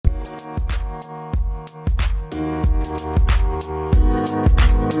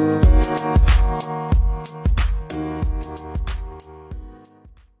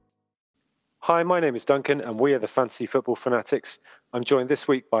Hi, my name is Duncan, and we are the Fantasy Football Fanatics. I'm joined this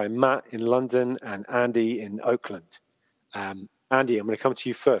week by Matt in London and Andy in Oakland. Andy, I'm going to come to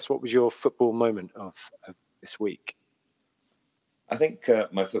you first. What was your football moment of this week? I think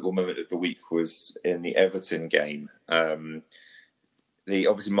my football moment of the week was in the Everton game.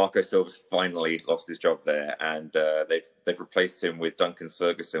 Obviously Marco Silva's finally lost his job there, and they've replaced him with Duncan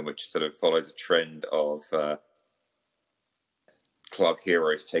Ferguson, which sort of follows a trend of club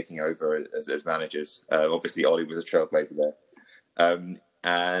heroes taking over as managers. Obviously, Ollie was a trailblazer there.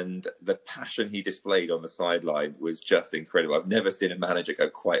 And the passion he displayed on the sideline was just incredible. I've never seen a manager go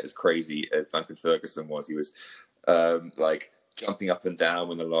quite as crazy as Duncan Ferguson was. He was jumping up and down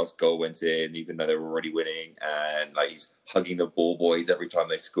when the last goal went in, even though they were already winning, and he's hugging the ball boys every time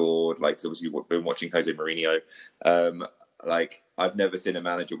they scored. Obviously we've been watching Jose Mourinho. I've never seen a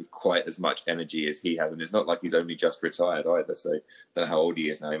manager with quite as much energy as he has, and it's not like he's only just retired either. So I don't know how old he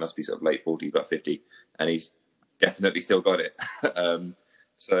is now. He must be sort of late 40s, about 50, and he's definitely still got it.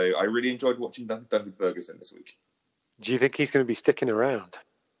 So I really enjoyed watching Duncan Ferguson this week. Do you think he's going to be sticking around?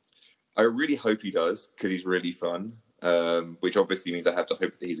 I really hope he does, because he's really fun. Which obviously means I have to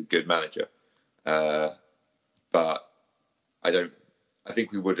hope that he's a good manager. But I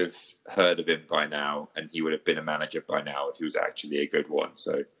think we would have heard of him by now, and he would have been a manager by now if he was actually a good one.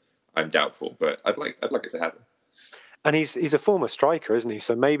 So I'm doubtful, but I'd like it to happen. And he's a former striker, isn't he?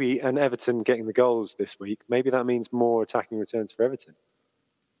 So maybe, and Everton getting the goals this week, maybe that means more attacking returns for Everton.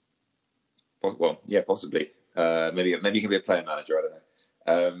 Well, yeah, possibly. Maybe he can be a player manager. I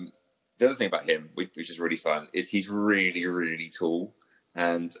don't know. The other thing about him, which is really fun, is he's really, really tall,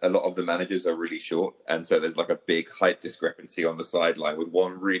 and a lot of the managers are really short, and so there's a big height discrepancy on the sideline with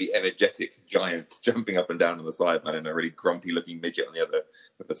one really energetic giant jumping up and down on the sideline and a really grumpy-looking midget on the other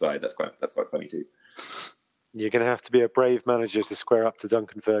side. That's quite funny too. You're going to have to be a brave manager to square up to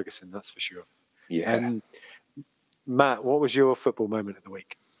Duncan Ferguson, that's for sure. Yeah. Matt, what was your football moment of the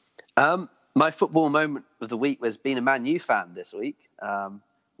week? My football moment of the week was being a Man U fan this week,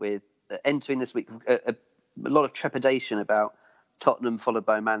 with entering this week a lot of trepidation about Tottenham followed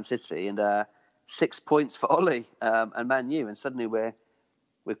by Man City, and 6 points for Ollie and Man U, and suddenly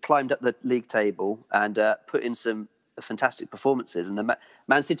we've climbed up the league table and put in some fantastic performances. And the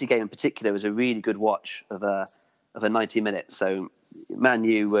Man City game in particular was a really good watch of a 90 minutes. So Man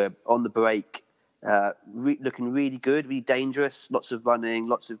U were on the break, looking really good, really dangerous, lots of running,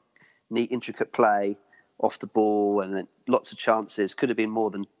 lots of neat, intricate play off the ball, and then lots of chances. Should have been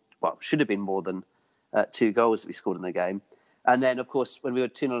more than 2 goals that we scored in the game. And then, of course, when we were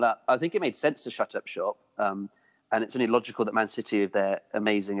 2-0 up, I think it made sense to shut up shop. And it's only logical that Man City, with their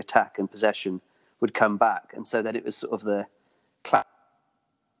amazing attack and possession, would come back. And so then it was sort of the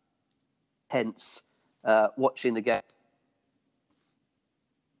tense watching the game.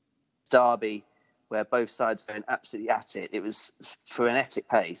 Derby, where both sides going absolutely at it. It was frenetic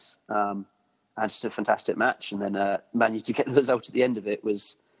pace, and just a fantastic match. And then Man U to get the result at the end of it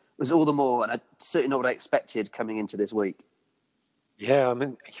was all the more, and certainly not what I expected coming into this week. Yeah, I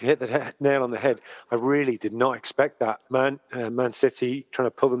mean, you hit the nail on the head. I really did not expect that. Man City trying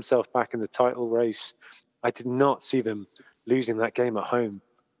to pull themselves back in the title race. I did not see them losing that game at home.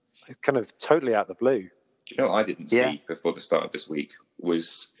 It's kind of totally out of the blue. Do you know what I didn't see before the start of this week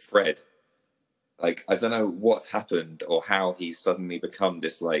was Fred. I don't know what happened or how he's suddenly become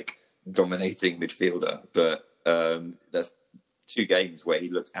this dominating midfielder, but that's 2 games where he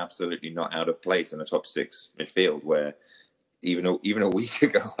looked absolutely not out of place in the top 6 midfield, where even a week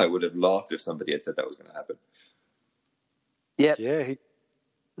ago I would have laughed if somebody had said that was going to happen. Yeah.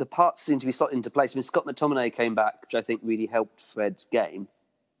 The parts seem to be slotted into place. I mean, Scott McTominay came back, which I think really helped Fred's game.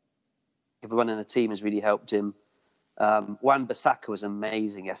 Everyone in the team has really helped him. Wan-Bissaka was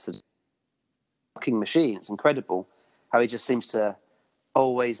amazing yesterday. Fucking machine. It's incredible how he just seems to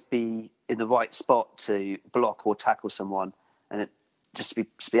always be in the right spot to block or tackle someone, and it just be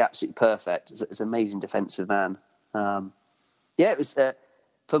absolutely perfect. It's an amazing defensive man. It was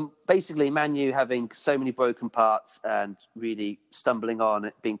from basically Man U having so many broken parts and really stumbling on,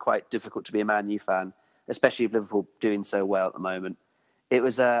 it being quite difficult to be a Man U fan, especially with Liverpool doing so well at the moment. It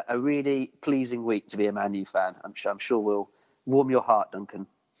was a really pleasing week to be a Man U fan. I'm sure will warm your heart, Duncan.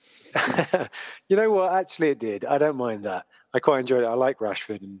 You know what? Actually, it did. I don't mind that. I quite enjoyed it. I like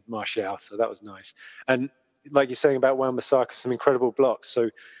Rashford and Martial, so that was nice. And like you're saying about Wan-Bissaka, some incredible blocks.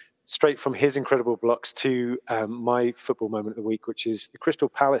 So straight from his incredible blocks to my football moment of the week, which is the Crystal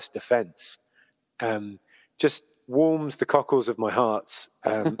Palace defence. Just warms the cockles of my heart.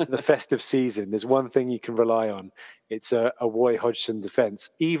 The festive season, there's one thing you can rely on. It's a Roy Hodgson defence.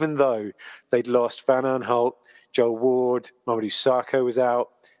 Even though they'd lost Van Aanholt, Joel Ward, Mamadou Sakho was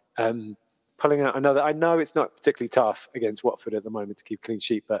out, pulling out another. I know it's not particularly tough against Watford at the moment to keep clean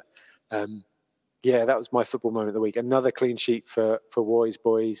sheet, but yeah, that was my football moment of the week. Another clean sheet for Roy's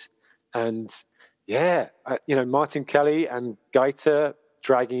boys, and yeah, Martin Kelly and Gaita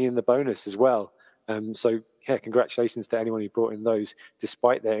dragging in the bonus as well. So yeah, congratulations to anyone who brought in those,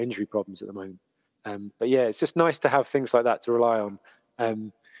 despite their injury problems at the moment. But yeah, it's just nice to have things like that to rely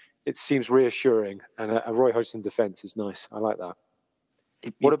on. It seems reassuring, and a Roy Hodgson defence is nice. I like that.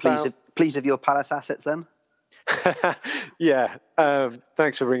 What about pleased with your Palace assets then? Yeah,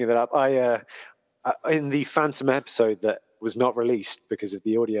 thanks for bringing that up. I in the Phantom episode that was not released because of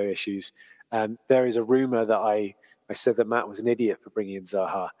the audio issues, there is a rumour that I said that Matt was an idiot for bringing in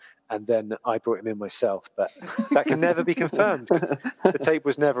Zaha, and then I brought him in myself. But that can never be confirmed because the tape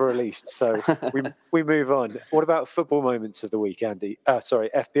was never released. So we move on. What about football moments of the week, Andy?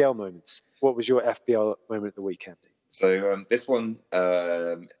 FPL moments. What was your FPL moment of the week, Andy? So this one,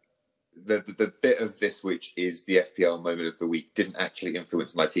 the bit of this which is the FPL moment of the week didn't actually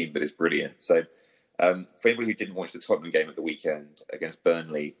influence my team, but it's brilliant. So for anybody who didn't watch the Tottenham game at the weekend against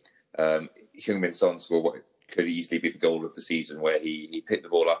Burnley, Heung-min Son scored what could easily be the goal of the season, where he picked the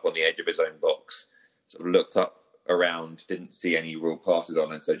ball up on the edge of his own box, sort of looked up around, didn't see any real passes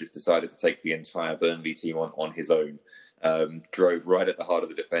on, and so just decided to take the entire Burnley team on his own. Drove right at the heart of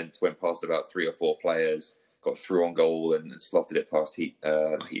the defence, went past about 3 or 4 players, got through on goal and slotted it past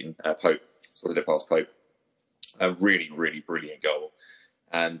Pope. Slotted it past Pope. A really, really brilliant goal.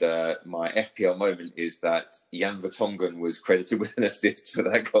 And my FPL moment is that Jan Vertonghen was credited with an assist for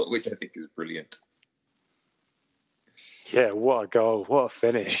that goal, which I think is brilliant. Yeah, what a goal. What a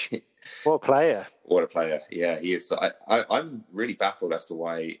finish. What a player. What a player. Yeah, he is. I'm really baffled as to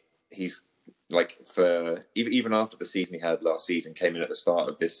why he's, even after the season he had last season, came in at the start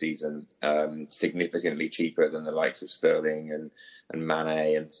of this season, significantly cheaper than the likes of Sterling and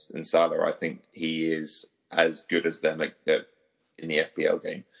Mane and Salah. I think he is as good as them in the FPL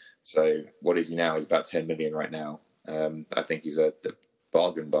game. So what is he now? He's about 10 million right now. I think he's a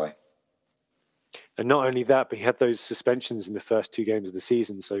bargain buy. And not only that, but he had those suspensions in the first 2 games of the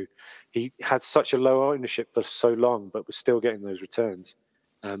season. So he had such a low ownership for so long, but was still getting those returns.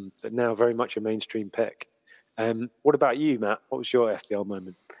 But now very much a mainstream pick. What about you, Matt? What was your FPL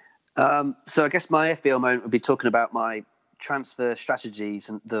moment? So I guess my FPL moment would be talking about my transfer strategies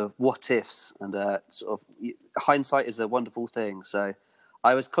and the what ifs, and sort of hindsight is a wonderful thing. So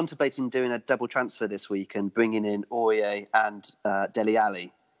I was contemplating doing a double transfer this week and bringing in Aurier and Dele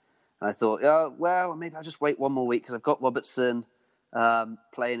Alli. And I thought, maybe I'll just wait 1 more week because I've got Robertson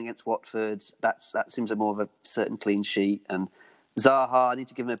playing against Watford. That seems more of a certain clean sheet. And Zaha, I need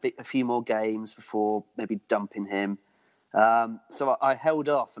to give him a few more games before maybe dumping him. So I held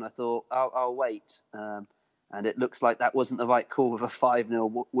off and I thought, I'll wait. And it looks like that wasn't the right call with a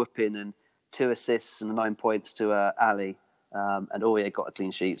 5-0 whooping and 2 assists and 9 points to Ali. And Aurier got a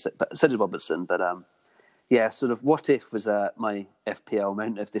clean sheet, so did Robertson. But sort of what if was my FPL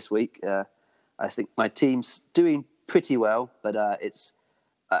moment of this week. I think my team's doing pretty well, but it's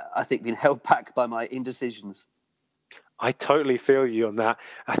I think being held back by my indecisions. I totally feel you on that.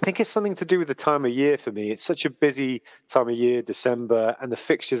 I think it's something to do with the time of year for me. It's such a busy time of year, December, and the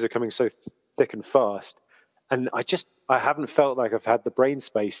fixtures are coming so thick and fast. And I haven't felt like I've had the brain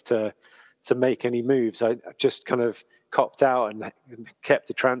space to make any moves. I just kind of copped out and kept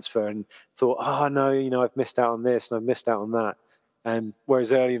a transfer and thought, oh no, I've missed out on this and I've missed out on that. And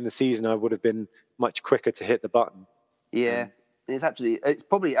whereas early in the season, I would have been much quicker to hit the button. Yeah, it's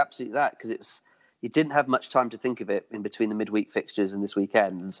probably absolutely that, because you didn't have much time to think of it in between the midweek fixtures and this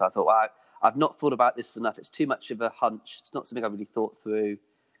weekend. And so I thought, I've not thought about this enough. It's too much of a hunch. It's not something I've really thought through.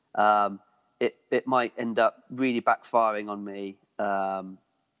 It might end up really backfiring on me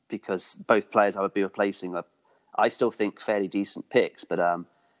because both players I would be replacing are, I still think, fairly decent picks, but I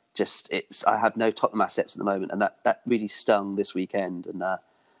have no Tottenham assets at the moment, and that really stung this weekend. And I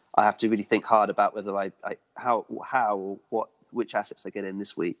have to really think hard about whether which assets I get in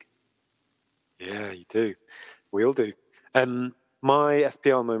this week. Yeah, you do. We all do. My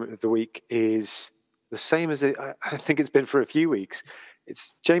FPL moment of the week is the same as I think it's been for a few weeks.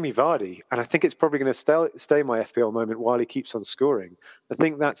 It's Jamie Vardy, and I think it's probably going to stay my FPL moment while he keeps on scoring. I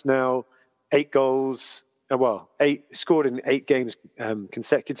think that's now 8 goals. Scored in 8 games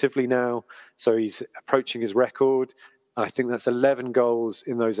consecutively now, so he's approaching his record. I think that's 11 goals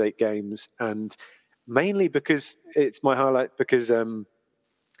in those 8 games, and mainly because it's my highlight because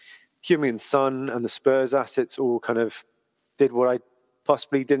Heung-min Son and the Spurs assets all kind of did what I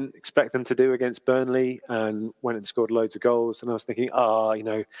possibly didn't expect them to do against Burnley and went and scored loads of goals. And I was thinking,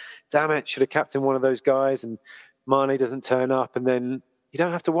 damn it, should have captained one of those guys. And Mane doesn't turn up. And then you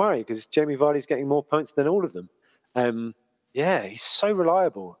don't have to worry because Jamie Vardy's getting more points than all of them. He's so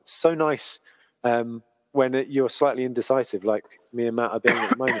reliable. It's so nice when you're slightly indecisive, like me and Matt are being at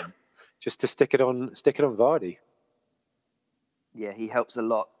the moment, just to stick it on Vardy. Yeah, he helps a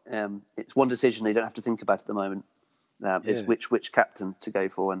lot. It's one decision you don't have to think about at the moment. Is which captain to go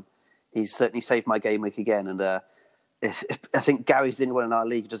for, and he's certainly saved my game week again. And I think Gary's the only one in our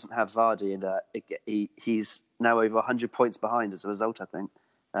league who doesn't have Vardy, and he's now over 100 points behind as a result, I think.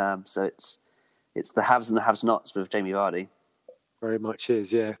 So it's the haves and the have-nots with Jamie Vardy. Very much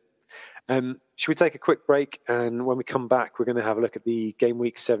is, yeah. Should we take a quick break? And when we come back, we're going to have a look at the game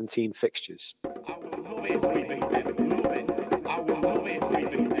week 17 fixtures.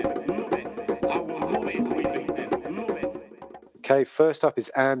 Okay, first up is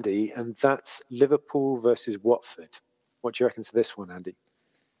Andy, and that's Liverpool versus Watford. What do you reckon to this one, Andy?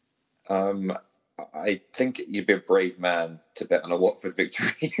 I think you'd be a brave man to bet on a Watford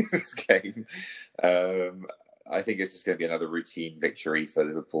victory in this game. I think it's just going to be another routine victory for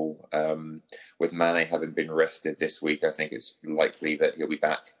Liverpool. With Mane having been rested this week, I think it's likely that he'll be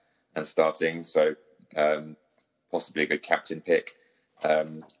back and starting. So possibly a good captain pick.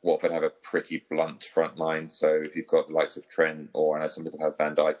 Watford have a pretty blunt front line. So if you've got the likes of Trent, or I know some people have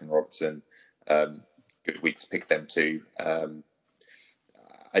Van Dijk and Robertson, good week to pick them too. I'm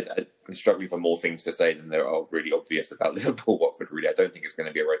struggling for more things to say than there are really obvious about Liverpool-Watford, really. I don't think it's going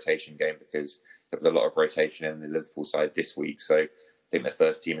to be a rotation game because there was a lot of rotation in the Liverpool side this week. So I think their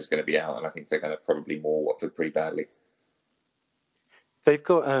first team is going to be out, and I think they're going to probably maul Watford pretty badly. They've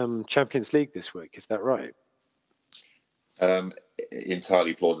got Champions League this week, is that right?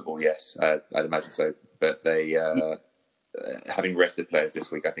 Entirely plausible, yes. I'd imagine so. But they, having rested players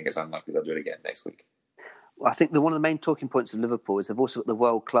this week, I think it's unlikely they'll do it again next week. I think one of the main talking points of Liverpool is they've also got the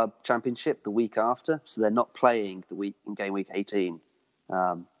World Club Championship the week after, so they're not playing in game week 18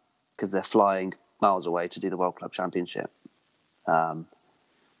 because they're flying miles away to do the World Club Championship.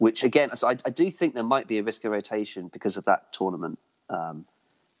 Which again, so I do think there might be a risk of rotation because of that tournament. And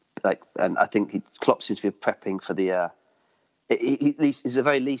I think Klopp seems to be prepping for the. At the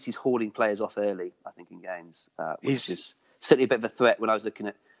very least, he's hoarding players off early. I think in games, which is certainly a bit of a threat. When I was looking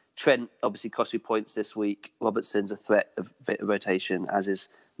at Trent, obviously cost me points this week. Robertson's a threat of a bit of rotation, as is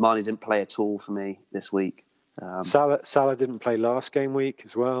Marnie didn't play at all for me this week. Salah didn't play last game week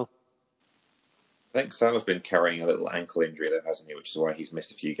as well. I think Salah's been carrying a little ankle injury there, hasn't he? Which is why he's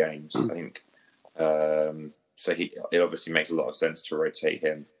missed a few games. I think so. It obviously makes a lot of sense to rotate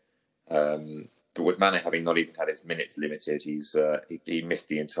him. But with Mane having not even had his minutes limited, he missed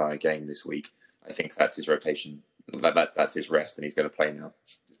the entire game this week. I think that's his rotation. That's his rest, and he's going to play now.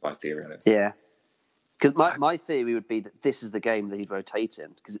 That's my theory on it. Yeah, because my theory would be that this is the game that he'd rotate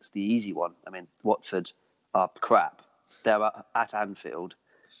in because it's the easy one. I mean, Watford are crap. They're at Anfield,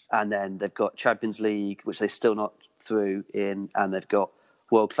 and then they've got Champions League, which they're still not through in, and they've got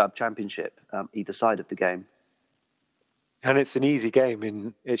World Club Championship either side of the game. And it's an easy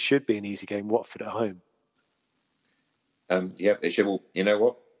game, it should be an easy game, Watford at home. Yeah, it should. Well, you know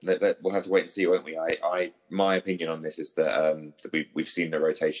what? We'll have to wait and see, won't we? My opinion on this is that we've seen the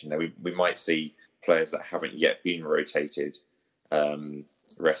rotation there. We might see players that haven't yet been rotated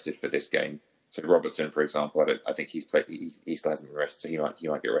rested for this game. So Robertson, for example, I think he's played. He still hasn't been rested, so he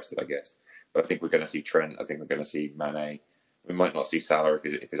might get rested, I guess. But I think we're going to see Trent. I think we're going to see Mane. We might not see Salah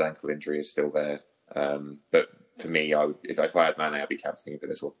if his ankle injury is still there. But for me, if I had Mane, I'd be captaining for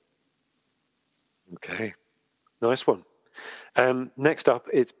this one. Okay, nice one. Next up,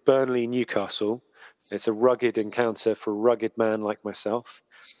 it's Burnley-Newcastle. It's a rugged encounter for a rugged man like myself.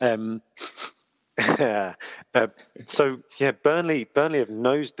 So yeah, Burnley have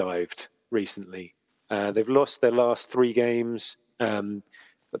nosedived recently. They've lost their last 3 games, got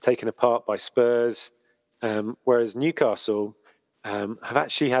taken apart by Spurs, whereas Newcastle have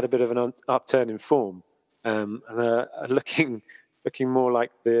actually had a bit of an upturn in form, and are looking more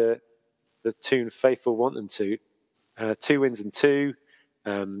like the tune faithful want them to. 2 wins and 2.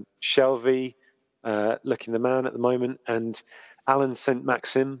 Shelvey looking the man at the moment, and Alan St.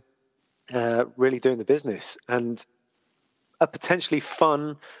 Maxim really doing the business, and a potentially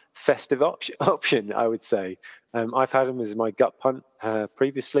fun, festive option, I would say. I've had him as my gut punt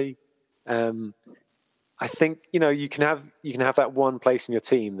previously. I think you can have that one place in your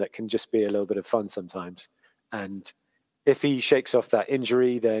team that can just be a little bit of fun sometimes, and if he shakes off that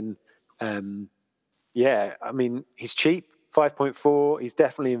injury, then I mean he's cheap, 5.4. He's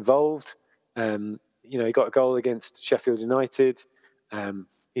definitely involved. He got a goal against Sheffield United.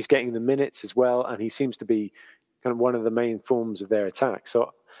 He's getting the minutes as well, and he seems to be kind of one of the main forms of their attack.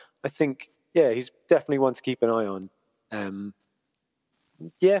 So I think, he's definitely one to keep an eye on.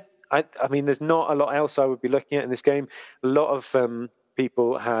 Yeah, I mean, there's not a lot else I would be looking at in this game. A lot of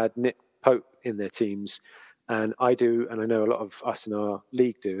people had Nick Pope in their teams, and I do, and I know a lot of us in our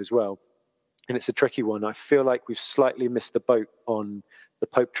league do as well. And it's a tricky one. I feel like we've slightly missed the boat on the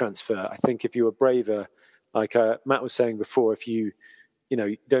Pope transfer. I think if you were braver, like Matt was saying before, if you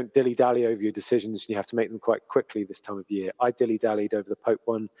don't dilly-dally over your decisions, you have to make them quite quickly this time of year. I dilly-dallied over the Pope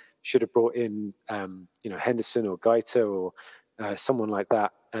one. Should have brought in, Henderson or Gaeta or someone like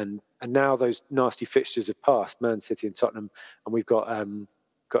that. And now those nasty fixtures have passed, Man City and Tottenham, and we've got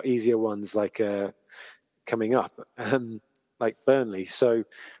easier ones like coming up, like Burnley. So,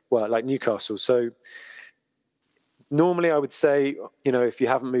 like Newcastle. So normally I would say, if you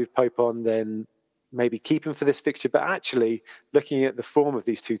haven't moved Pope on, then maybe keep him for this fixture. But actually, looking at the form of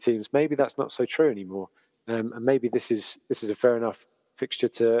these two teams, maybe that's not so true anymore. And maybe this is a fair enough fixture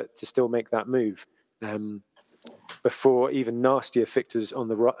to still make that move before even nastier fixtures on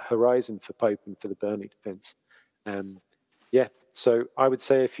the horizon for Pope and for the Burnley defence. So I would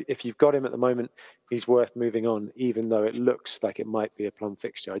say if you've got him at the moment, he's worth moving on, even though it looks like it might be a plum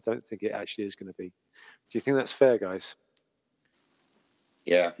fixture. I don't think it actually is going to be. Do you think that's fair, guys?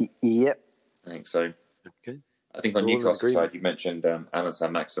 Yeah. Yep. I think so. Okay. I think on Newcastle side, you mentioned Alan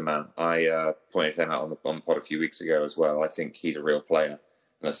Saint-Maximin. I pointed him out on the pod a few weeks ago as well. I think he's a real player,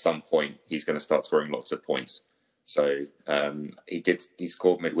 and at some point, he's going to start scoring lots of points. So he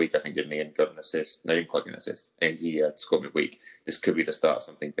scored midweek, I think, didn't he? And got an assist. No, he didn't quite get an assist. He scored midweek. This could be the start of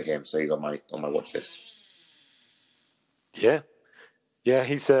something for him. So he's on my watch list. Yeah,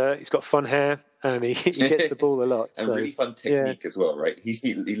 he's got fun hair and he gets the ball a lot. And really fun technique as well, right?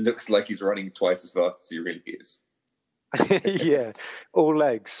 He looks like he's running twice as fast as he really is. Yeah, all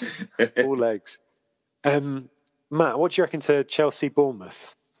legs. Matt, what do you reckon to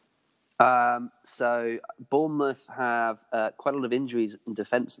Chelsea-Bournemouth? So Bournemouth have quite a lot of injuries in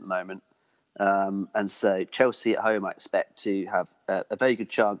defence at the moment. And so Chelsea at home, I expect to have a very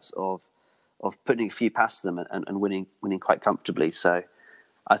good chance of putting a few past them and winning quite comfortably. So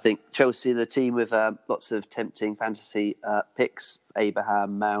I think Chelsea are the team with lots of tempting fantasy picks: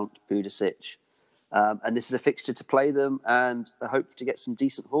 Abraham, Mount, Pulisic. And this is a fixture to play them and I hope to get some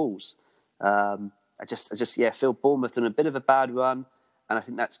decent hauls. I just feel Bournemouth in a bit of a bad run. And I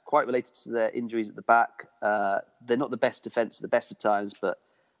think that's quite related to their injuries at the back. They're not the best defence at the best of times, but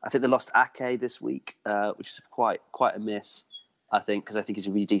I think they lost Ake this week, which is quite a miss, I think, because I think he's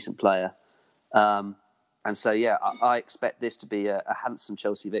a really decent player. And so, I expect this to be a handsome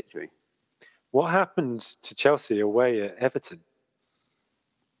Chelsea victory. What happened to Chelsea away at Everton?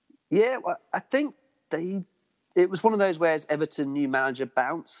 Yeah, well, I think it was one of those where Everton new manager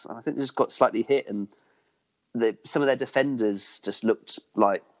bounce, and I think they just got slightly hit and some of their defenders just looked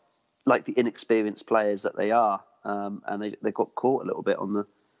like the inexperienced players that they are, and they got caught a little bit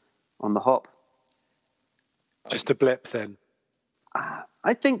on the hop. Just a blip, then.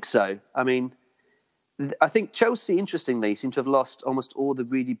 I think so. I mean, I think Chelsea, interestingly, seem to have lost almost all the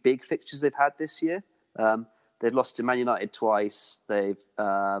really big fixtures they've had this year. They've lost to Man United twice. I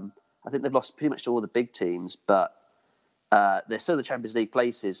think they've lost pretty much to all the big teams, but they're still in the Champions League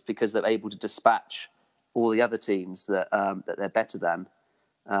places because they're able to dispatch all the other teams that they're better than.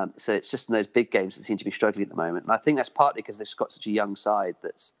 So it's just in those big games that seem to be struggling at the moment. And I think that's partly because they've got such a young side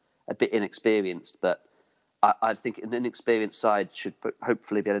that's a bit inexperienced. But I think an inexperienced side should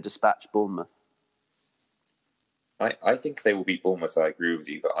hopefully be able to dispatch Bournemouth. I think they will beat Bournemouth, I agree with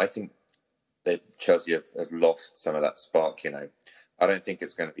you. But I think that Chelsea have lost some of that spark, I don't think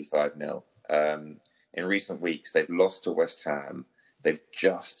it's going to be 5-0. In recent weeks, they've lost to West Ham. They've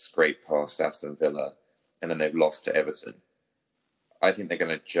just scraped past Aston Villa. And then they've lost to Everton. I think they're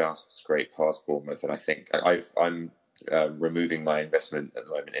going to just scrape past Bournemouth, and I think I'm removing my investment at the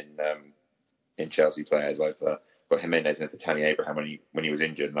moment in Chelsea players. I've got Jimenez and Tammy Abraham when he was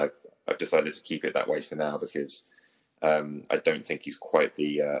injured, and I've decided to keep it that way for now because I don't think he's quite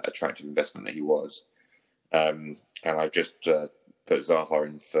the attractive investment that he was. And I've just put Zaha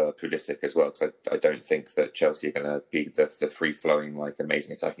in for Pulisic as well because I don't think that Chelsea are going to be the free-flowing,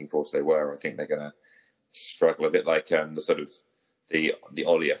 amazing attacking force they were. I think they're going to struggle a bit like the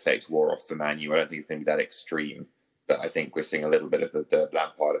Ollie effect wore off for Man U. I don't think it's going to be that extreme, but I think we're seeing a little bit of the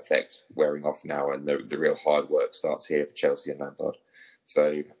Lampard effect wearing off now, and the real hard work starts here for Chelsea and Lampard.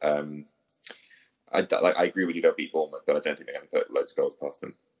 So I agree with you, they'll beat Bournemouth, but I don't think they're going to put loads of goals past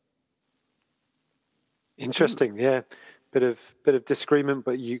them. Interesting, yeah. Bit of disagreement,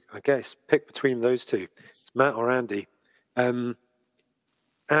 but you, I guess, pick between those two. It's Matt or Andy.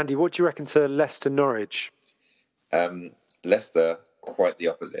 Andy, what do you reckon to Leicester Norwich? Leicester, quite the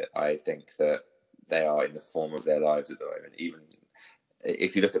opposite. I think that they are in the form of their lives at the moment. Even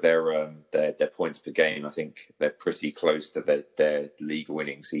if you look at their points per game, I think they're pretty close to their league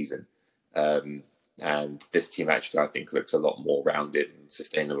winning season. And this team actually, I think, looks a lot more rounded and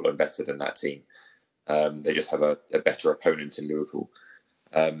sustainable and better than that team. They just have a better opponent in Liverpool.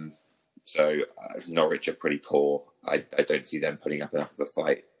 So Norwich are pretty poor. I don't see them putting up enough of a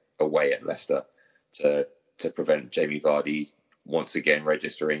fight away at Leicester to prevent Jamie Vardy once again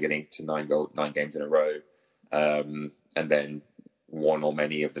registering getting to 9 games in a row, and then one or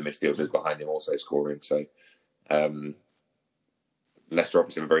many of the midfielders behind him also scoring. So Leicester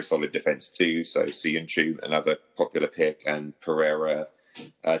obviously have a very solid defence too. So Söyüncü, another popular pick, and Pereira.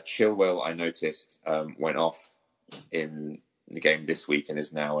 Chilwell, I noticed, went off in the game this week and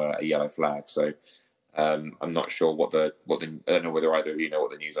is now a yellow flag. So I'm not sure what the I don't know whether either of you know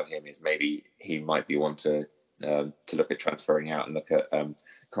what the news on him is. Maybe he might be one to look at transferring out and look at can't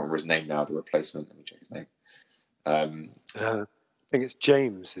remember his name now, the replacement. Let me check his name. I think it's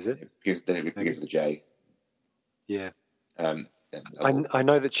James, is it? Then it begins with a J. Yeah. I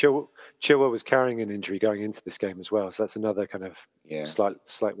know that Chilwell was carrying an injury going into this game as well, so that's another kind of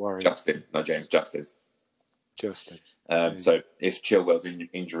slight worry. Justin, not James. Justin. So if Chilwell's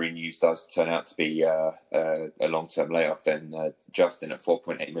injury news does turn out to be a long-term layoff, then Justin at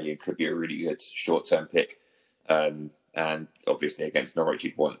 4.8 million could be a really good short-term pick. And obviously against Norwich,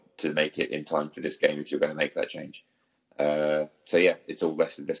 you'd want to make it in time for this game if you're going to make that change. So yeah, it's all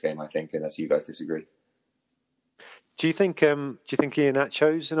less of this game, I think, unless you guys disagree. Do you think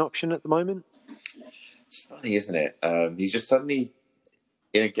Iheanacho's an option at the moment? It's funny, isn't it? He's just suddenly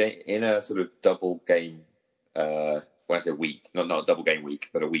in a sort of double game. When I say week, not a double game week,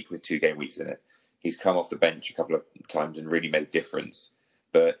 but a week with 2 game weeks in it. He's come off the bench a couple of times and really made a difference.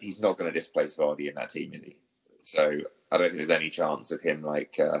 But he's not going to displace Vardy in that team, is he? So I don't think there's any chance of him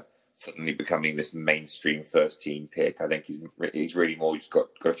suddenly becoming this mainstream first team pick. I think he's really more. He's got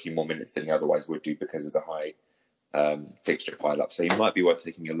a few more minutes than he otherwise would do because of the high fixture pile up. So he might be worth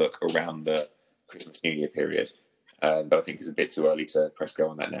taking a look around the Christmas New Year period. But I think it's a bit too early to press go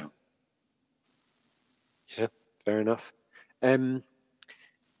on that now. Yeah, fair enough.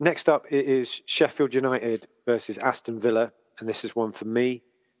 Next up, it is Sheffield United versus Aston Villa, and this is one for me.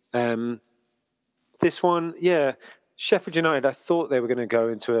 This one, yeah, Sheffield United. I thought they were going to go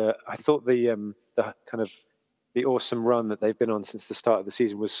into I thought the kind of the awesome run that they've been on since the start of the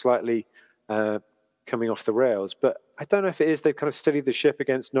season was slightly coming off the rails, but I don't know if it is. They've kind of steadied the ship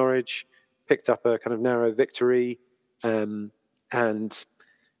against Norwich, picked up a kind of narrow victory, and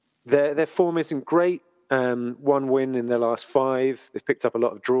their form isn't great. 1 win in their last 5. They've picked up a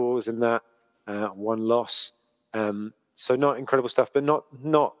lot of draws in that, 1 loss. So not incredible stuff, but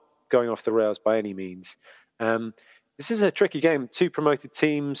not going off the rails by any means. This is a tricky game. 2 promoted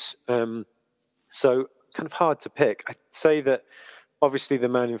teams, so kind of hard to pick. I'd say that obviously the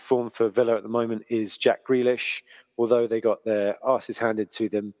man in form for Villa at the moment is Jack Grealish. Although they got their arses handed to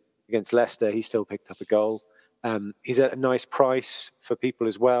them against Leicester, he still picked up a goal. He's at a nice price for people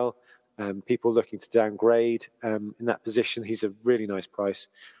as well. People looking to downgrade in that position. He's a really nice price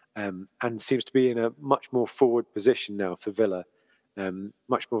and seems to be in a much more forward position now for Villa,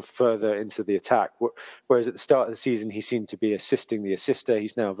 much more further into the attack. Whereas at the start of the season, he seemed to be assisting the assister.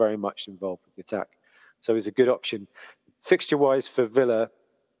 He's now very much involved with the attack. So he's a good option. Fixture-wise for Villa,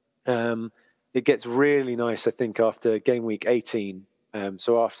 it gets really nice, I think, after game week 18.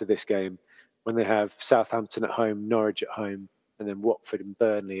 So after this game, when they have Southampton at home, Norwich at home, and then Watford and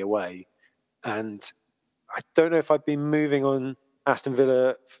Burnley away. And I don't know if I'd be moving on Aston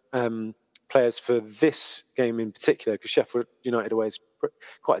Villa players for this game in particular, because Sheffield United away is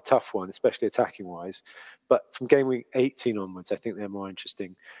quite a tough one, especially attacking-wise. But from game week 18 onwards, I think they're more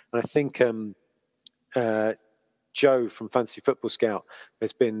interesting. And I think Joe from Fantasy Football Scout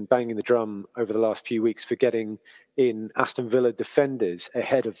has been banging the drum over the last few weeks for getting in Aston Villa defenders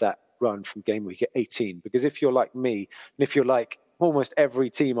ahead of that run from game week 18. Because if you're like me, and if you're like almost every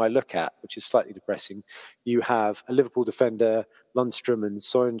team I look at, which is slightly depressing, you have a Liverpool defender, Lundstram and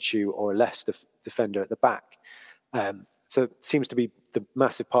Söyüncü, or a Leicester defender at the back. So it seems to be the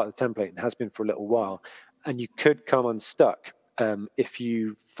massive part of the template and has been for a little while. And you could come unstuck if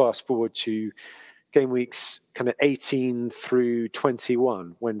you fast forward to game weeks kind of 18 through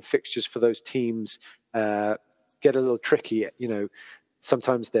 21, when fixtures for those teams get a little tricky.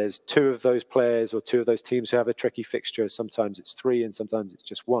 Sometimes there's 2 of those players or 2 of those teams who have a tricky fixture. Sometimes it's 3 and sometimes it's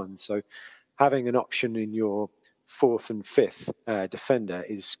just 1. So having an option in your 4th and 5th defender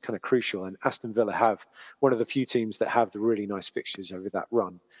is kind of crucial. And Aston Villa have one of the few teams that have the really nice fixtures over that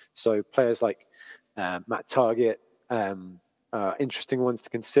run. So players like Matt Targett, interesting ones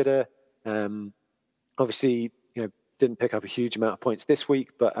to consider. Obviously, didn't pick up a huge amount of points this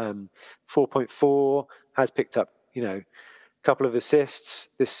week, but 4.4, has picked up, a couple of assists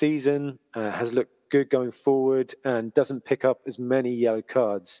this season, has looked good going forward, and doesn't pick up as many yellow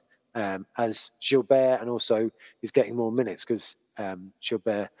cards as Gilbert, and also is getting more minutes because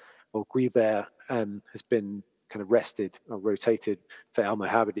Gilbert or Guibert has been kind of rested or rotated for Al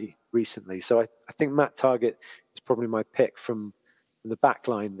Mohammadi recently. So I think Matt Targett is probably my pick from the back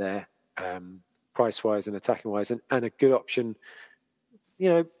line there, price-wise and attacking-wise, and a good option,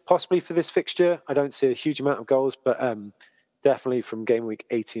 possibly for this fixture. I don't see a huge amount of goals, but definitely from game week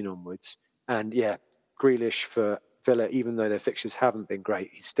 18 onwards. And yeah, Grealish for Villa, even though their fixtures haven't been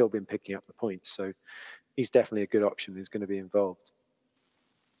great, he's still been picking up the points. So he's definitely a good option who's going to be involved.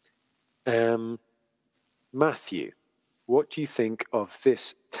 Matthew, what do you think of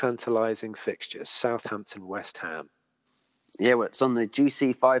this tantalising fixture, Southampton-West Ham? Yeah, well, it's on the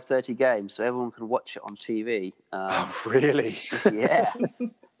juicy 5:30 game, so everyone can watch it on TV. Oh, really? Yeah.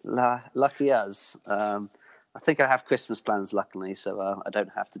 Lucky us. I think I have Christmas plans, luckily, so I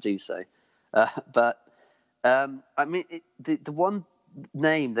don't have to do so. But, I mean, the one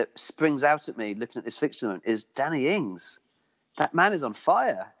name that springs out at me looking at this fixture is Danny Ings. That man is on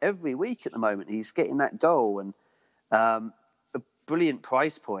fire every week at the moment. He's getting that goal and a brilliant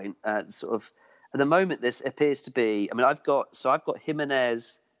price point. Sort of at the moment, this appears to be. I mean, I've got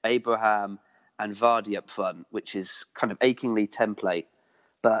Jimenez, Abraham, and Vardy up front, which is kind of achingly template.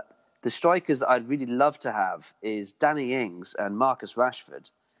 But the strikers that I'd really love to have is Danny Ings and Marcus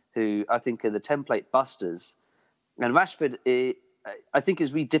Rashford, who I think are the template busters. And Rashford, I think,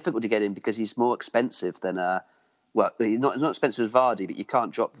 is really difficult to get in because he's more expensive than. Well, he's not expensive as Vardy, but you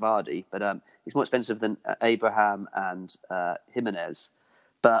can't drop Vardy. But he's more expensive than Abraham and Jimenez.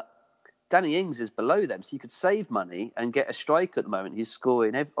 But Danny Ings is below them, so you could save money and get a striker at the moment who's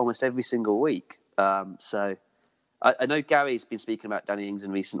scoring almost every single week. So I know Gary's been speaking about Danny Ings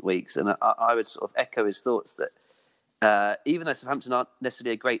in recent weeks, and I would sort of echo his thoughts that even though Southampton aren't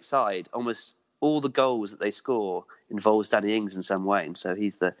necessarily a great side, almost all the goals that they score involves Danny Ings in some way, and so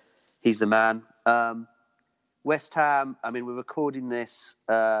he's the man. West Ham, I mean, we're recording this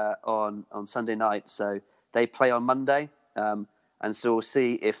on Sunday night, so they play on Monday, and so we'll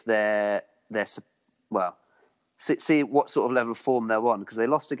see if they're see what sort of level of form they're on, because they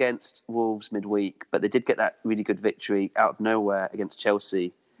lost against Wolves midweek, but they did get that really good victory out of nowhere against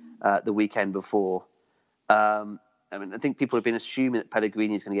Chelsea the weekend before. I mean, I think people have been assuming that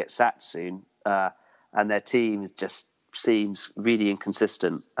Pellegrini is going to get sacked soon, and their team just seems really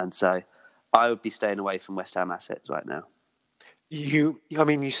inconsistent, and so I would be staying away from West Ham assets right now. You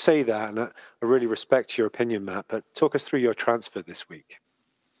say that, and I really respect your opinion, Matt, but talk us through your transfer this week.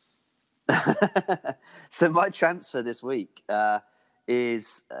 So my transfer this week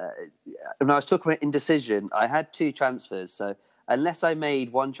is, when I was talking about indecision, I had two transfers. So unless I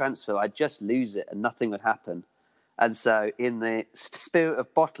made one transfer, I'd just lose it and nothing would happen. And so in the spirit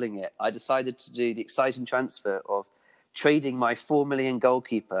of bottling it, I decided to do the exciting transfer of trading my 4 million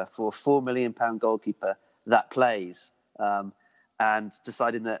goalkeeper for a £4 million goalkeeper that plays, and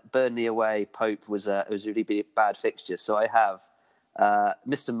deciding that Burnley away, Pope was a really bad fixture. So I have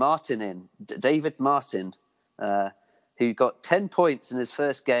Mr. Martin in, David Martin, who got 10 points in his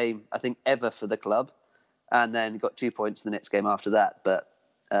first game, I think, ever for the club, and then got 2 points in the next game after that. But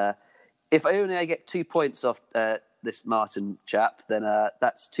if I get 2 points off this Martin chap, then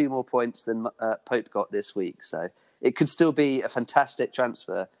that's 2 more points than Pope got this week. So it could still be a fantastic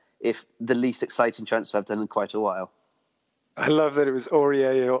transfer, if the least exciting transfer I've done in quite a while. I love that it was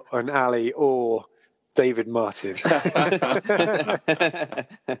Aurier and Ali or David Martin.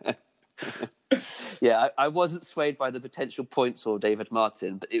 Yeah, I wasn't swayed by the potential points or David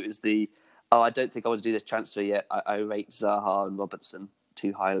Martin, but it was I don't think I want to do this transfer yet. I rate Zaha and Robertson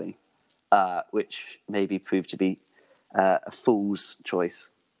too highly, which maybe proved to be a fool's choice.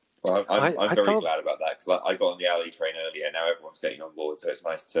 Well, I'm very glad about that, because I got on the Ali train earlier. Now everyone's getting on board, so it's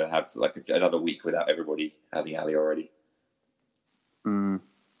nice to have like another week without everybody having Ali already.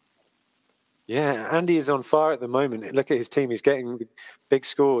 Yeah, Andy is on fire at the moment. Look at his team; he's getting big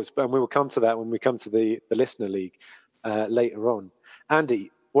scores, and we will come to that when we come to the Listener League later on.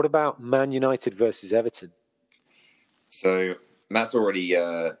 Andy, what about Man United versus Everton? So Matt's already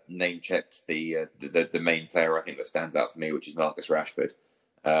name-checked the main player I think that stands out for me, which is Marcus Rashford.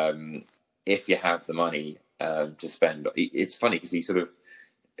 If you have the money to spend, it's funny because he sort of,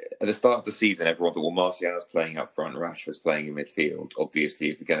 at the start of the season, everyone thought, well, Martial's playing up front, Rashford's playing in midfield. Obviously,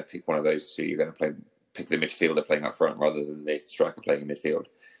 if you're going to pick one of those two, you're going to pick the midfielder playing up front rather than the striker playing in midfield.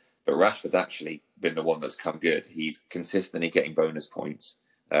 But Rashford's actually been the one that's come good. He's consistently getting bonus points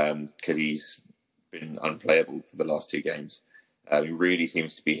because he's been unplayable for the last 2 games. He really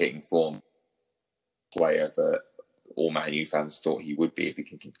seems to be hitting form player that all Man U fans thought he would be if he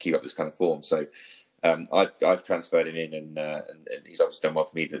can keep up this kind of form. So I've transferred him in, and he's obviously done well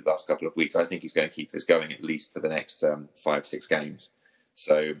for me the last couple of weeks. I think he's going to keep this going at least for the next 5-6 games.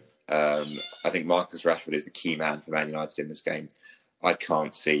 So I think Marcus Rashford is the key man for Man United in this game. I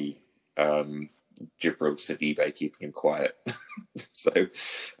can't see Djibril Sidibe keeping him quiet. So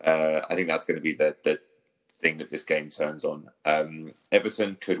I think that's going to be the thing that this game turns on.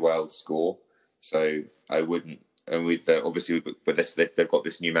 Everton could well score, so I wouldn't. And with obviously with this, they've got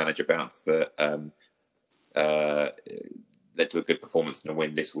this new manager bounce that led to a good performance and a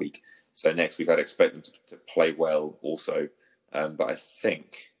win this week. So next week I'd expect them to play well also. But I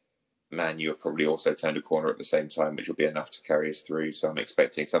think Man U have probably also turned a corner at the same time, which will be enough to carry us through. So I'm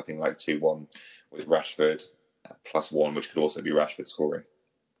expecting something like 2-1 with Rashford +1, which could also be Rashford scoring.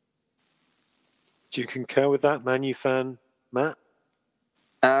 Do you concur with that, Man U fan, Matt?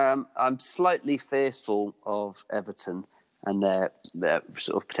 I'm slightly fearful of Everton and their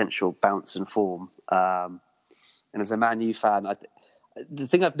sort of potential bounce and form. And as a Man U fan, the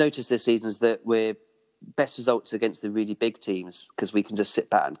thing I've noticed this season is that we're best results against the really big teams because we can just sit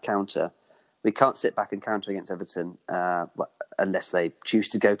back and counter. We can't sit back and counter against Everton unless they choose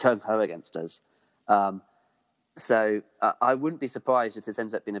to go gung-ho against us. So I wouldn't be surprised if this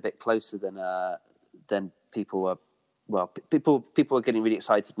ends up being a bit closer than people are. Well, people are getting really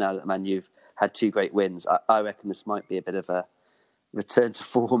excited now that Man U've had 2 great wins. I reckon this might be a bit of a return to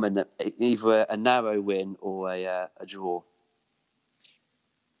form and either a narrow win or a draw.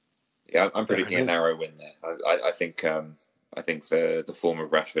 Yeah, I'm predicting a narrow win there. I think the form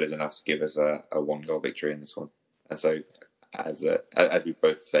of Rashford is enough to give us a 1-goal victory in this one. And so, as we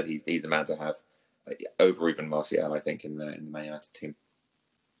both said, he's the man to have over even Martial, I think, in the Man United team.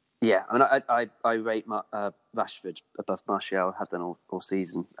 Yeah, I mean, I rate Rashford above Martial. Have done all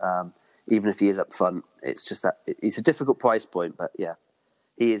season. Even if he is up front, it's just that it's a difficult price point. But yeah,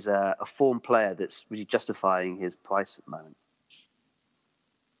 he is a form player that's really justifying his price at the moment.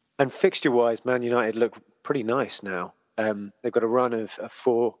 And fixture-wise, Man United look pretty nice now. They've got a run of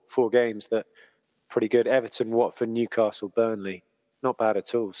 4 games that are pretty good. Everton, Watford, Newcastle, Burnley. Not bad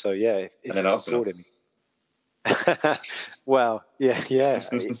at all. So, yeah. If and then Arsenal. Well, yeah.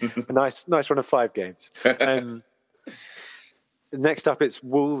 A nice run of 5 games. Next up, it's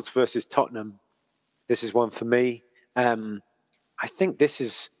Wolves versus Tottenham. This is one for me. I think this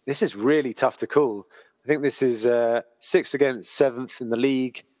is really tough to call. I think this is 6th against 7th in the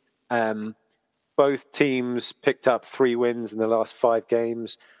league. Both teams picked up 3 wins in the last 5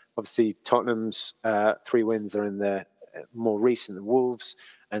 games. Obviously, Tottenham's 3 wins are in the more recent than Wolves,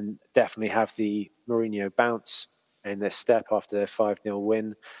 and definitely have the Mourinho bounce in their step after their 5-0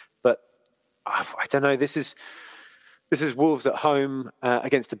 win. But I don't know. This is Wolves at home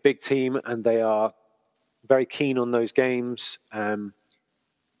against a big team, and they are very keen on those games. And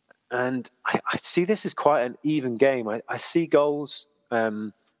I see this as quite an even game. I see goals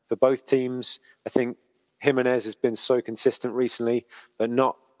for both teams. I think Jimenez has been so consistent recently, but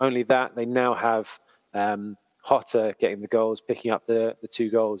not only that, they now have Jota getting the goals, picking up the 2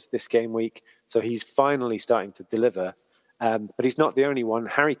 goals this game week. So he's finally starting to deliver. But he's not the only one.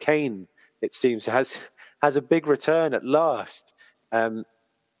 Harry Kane, it seems, has a big return at last. 2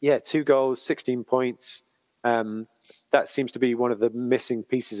 goals, 16 points. That seems to be one of the missing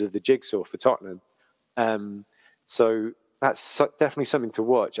pieces of the jigsaw for Tottenham. So that's definitely something to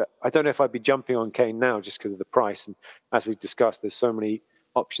watch. I don't know if I'd be jumping on Kane now just because of the price. And as we've discussed, there's so many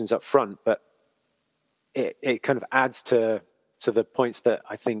options up front. But it kind of adds to the points that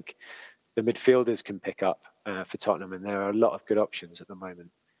I think the midfielders can pick up for Tottenham. And there are a lot of good options at the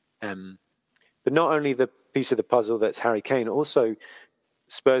moment. But not only the piece of the puzzle that's Harry Kane, also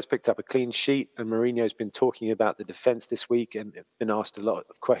Spurs picked up a clean sheet, and Mourinho's been talking about the defence this week and been asked a lot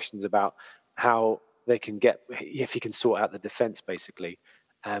of questions about how they can if he can sort out the defence, basically.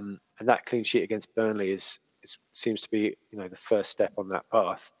 And that clean sheet against Burnley seems to be, the first step on that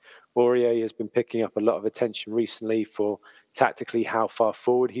path. Aurier has been picking up a lot of attention recently for tactically how far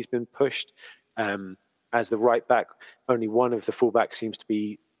forward he's been pushed. As the right back, only one of the fullbacks seems to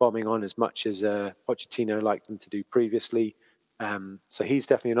be bombing on as much as Pochettino liked them to do previously. So he's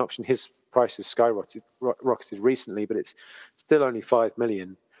definitely an option. His price has skyrocketed recently, but it's still only 5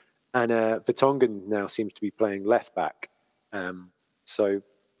 million. And Vertonghen now seems to be playing left back. So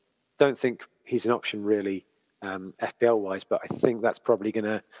don't think he's an option really FPL-wise, but I think that's probably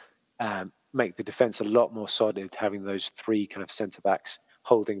going to make the defence a lot more solid, having those 3 kind of centre-backs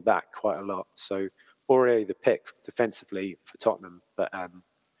holding back quite a lot. So Aurier the pick defensively for Tottenham, but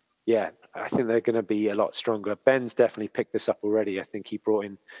yeah, I think they're going to be a lot stronger. Ben's definitely picked this up already. I think he brought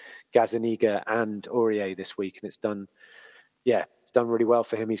in Gazaniga and Aurier this week, and it's done really well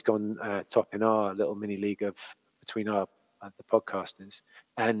for him. He's gone top in our little mini league between the podcasters.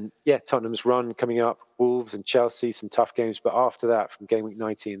 And yeah, Tottenham's run coming up, Wolves and Chelsea, some tough games. But after that, from game week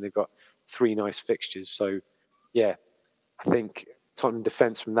 19, they've got 3 nice fixtures. So yeah, I think Tottenham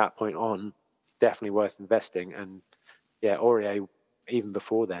defence from that point on, definitely worth investing. And yeah, Aurier even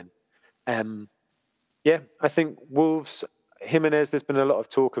before then. I think Wolves, Jimenez, there's been a lot of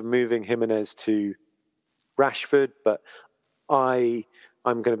talk of moving Jimenez to Rashford, but I'm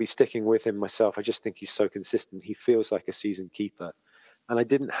going to be sticking with him myself. I just think he's so consistent. He feels like a season keeper. And I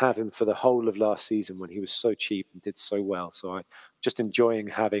didn't have him for the whole of last season when he was so cheap and did so well. So I'm just enjoying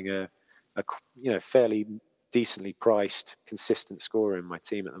having a fairly decently priced, consistent scorer in my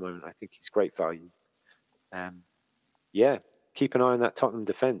team at the moment. I think he's great value. Keep an eye on that Tottenham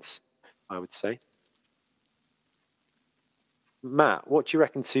defence, I would say. Matt, what do you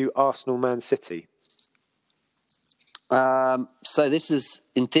reckon to Arsenal Man City? So this is,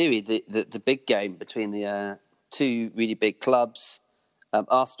 in theory, the big game between the two really big clubs.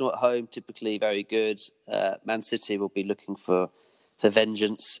 Arsenal at home, typically very good. Man City will be looking for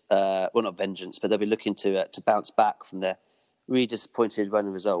vengeance. Well, not vengeance, but they'll be looking to bounce back from their really disappointed run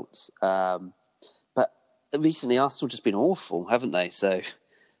of results. But recently, Arsenal have just been awful, haven't they? So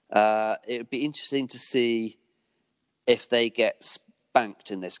it would be interesting to see if they get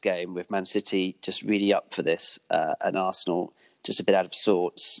spanked in this game with Man City just really up for this and Arsenal just a bit out of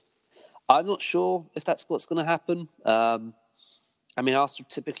sorts. I'm not sure if that's what's going to happen. Arsenal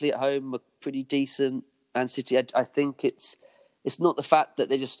typically at home are pretty decent. Man City, I think it's not the fact that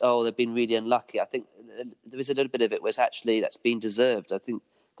they've been really unlucky. I think there is a little bit of it where that's been deserved. I think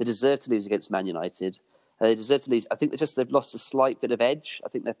they deserve to lose against Man United. They deserve to lose. I think they've lost a slight bit of edge. I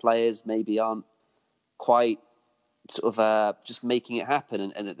think their players maybe aren't quite sort of just making it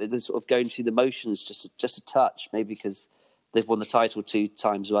happen, and they're sort of going through the motions just a touch, maybe because they've won the title 2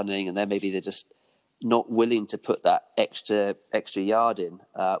 times running, and they're just not willing to put that extra yard in,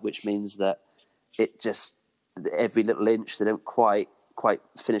 which means that it just every little inch they don't quite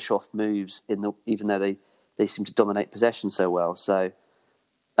finish off moves even though they seem to dominate possession so well. So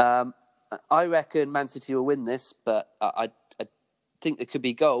I reckon Man City will win this, but I think there could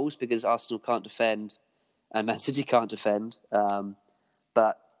be goals because Arsenal can't defend and Man City can't defend.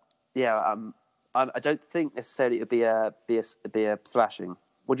 But yeah, I don't think necessarily it would be a thrashing.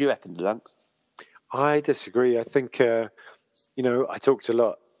 What do you reckon, Dunk? I disagree. I think I talked a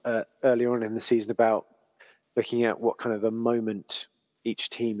lot earlier on in the season about looking at what kind of a moment each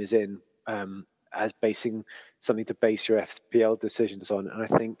team is in as basing something to base your FPL decisions on. And I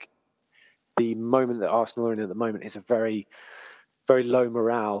think the moment that Arsenal are in at the moment is a very, very low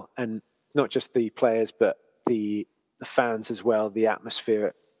morale, and not just the players, but the fans as well. The atmosphere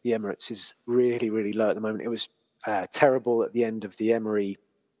at the Emirates is really, really low at the moment. It was terrible at the end of the Emery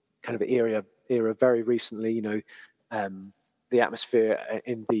kind of era very recently. The atmosphere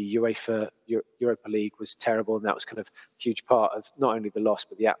in the Europa League was terrible, and that was kind of a huge part of not only the loss,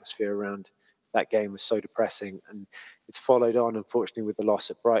 but the atmosphere around that game was so depressing. And it's followed on, unfortunately, with the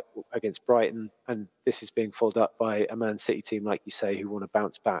loss against Brighton, and this is being followed up by a Man City team, like you say, who want to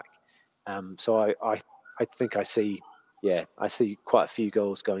bounce back. So I think I see quite a few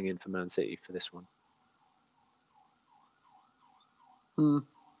goals going in for Man City for this one.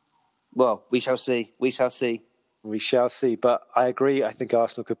 Well, we shall see. We shall see. But I agree. I think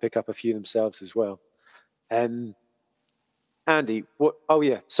Arsenal could pick up a few themselves as well. Andy, what? Oh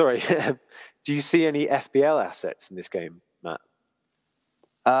yeah, sorry. Do you see any FPL assets in this game, Matt?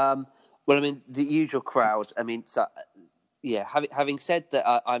 Well, the usual crowd. Having said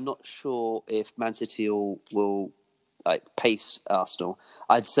that, I'm not sure if Man City will pace Arsenal.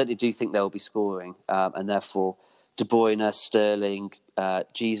 I certainly do think they'll be scoring, and therefore De Bruyne, Sterling,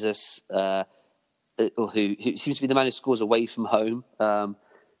 Jesus, who seems to be the man who scores away from home.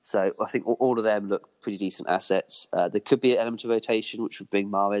 So I think all of them look pretty decent assets. There could be an element of rotation, which would bring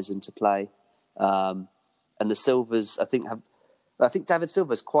Mahrez into play. And the Silvers, I think David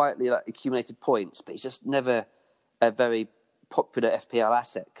Silva's quietly accumulated points, but he's just never a very popular FPL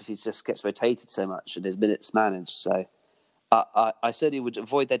asset because he just gets rotated so much and his minutes managed. So I certainly would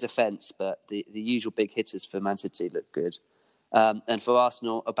avoid their defence, but the usual big hitters for Man City look good. And for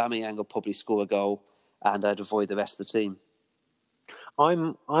Arsenal, Aubameyang will probably score a goal, and I'd avoid the rest of the team.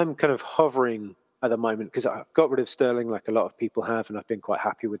 I'm kind of hovering at the moment because I've got rid of Sterling like a lot of people have, and I've been quite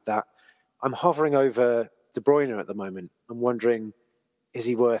happy with that. I'm hovering over De Bruyne at the moment. I'm wondering, is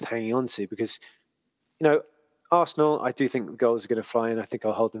he worth hanging on to? Because, Arsenal, I do think the goals are going to fly in. I think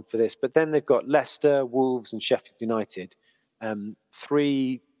I'll hold them for this. But then they've got Leicester, Wolves and Sheffield United.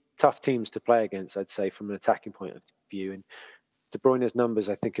 3 tough teams to play against, I'd say, from an attacking point of view. And De Bruyne's numbers,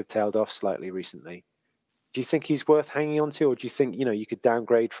 I think, have tailed off slightly recently. Do you think he's worth hanging on to, or do you think, you could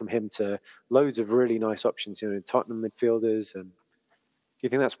downgrade from him to loads of really nice options, Tottenham midfielders? And do you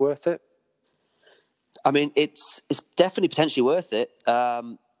think that's worth it? I mean, it's definitely potentially worth it.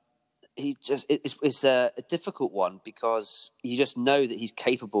 It's a difficult one because you just know that he's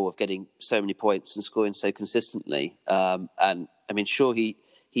capable of getting so many points and scoring so consistently. And I mean, sure, he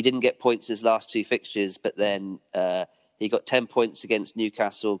didn't get points in his last 2 fixtures, but then he got 10 points against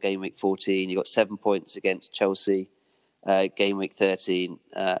Newcastle, game week 14. He got 7 points against Chelsea, game week 13.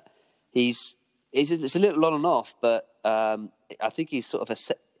 It's a little on and off, but I think he's sort of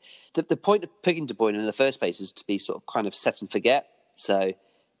the point of picking De Bruyne in the first place is to be sort of kind of set and forget. So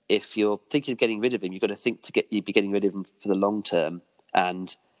if you're thinking of getting rid of him, you've got to think you'd be getting rid of him for the long term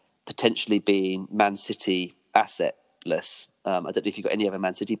and potentially being Man City assetless. I don't know if you've got any other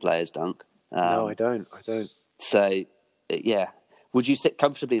Man City players, Dunk. No, I don't. So, yeah. Would you sit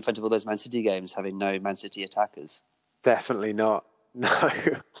comfortably in front of all those Man City games having no Man City attackers? Definitely not. No,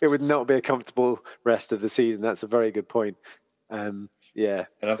 it would not be a comfortable rest of the season. That's a very good point. Yeah.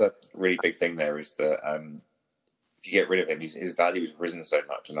 Another really big thing there is that if you get rid of him, his value has risen so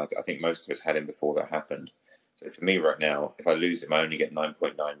much, and I think most of us had him before that happened. So for me right now, if I lose him, I only get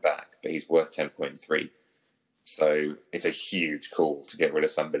 9.9 back, but he's worth 10.3. So it's a huge call to get rid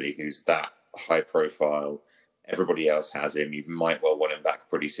of somebody who's that high profile. Everybody else has him. You might well want him back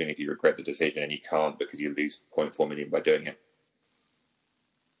pretty soon if you regret the decision, and you can't because you lose 0.4 million by doing it.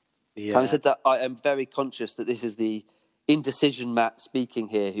 Yeah. I said that I am very conscious that this is the indecision Matt speaking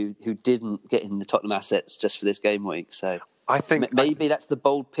here who didn't get in the Tottenham assets just for this game week. So I think maybe that's the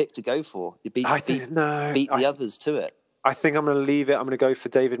bold pick to go for. You beat the others to it. I think I'm going to leave it. I'm going to go for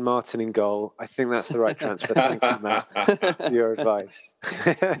David Martin in goal. I think that's the right transfer. Thank you, Matt, for your advice.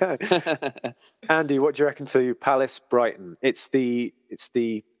 Andy, what do you reckon to Palace Brighton? It's the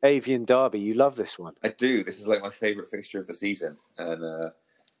Avian Derby. You love this one. I do. This is like my favourite fixture of the season, and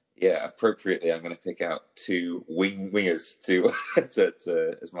appropriately, I'm going to pick out 2 wingers to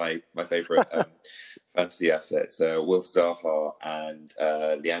as my favourite fantasy assets. Wilf Zaha and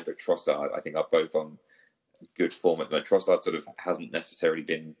Leandro Trossard, I think, are both on good form at the moment. Trossard sort of hasn't necessarily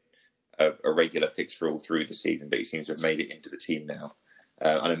been a regular fixture all through the season, but he seems to have made it into the team now.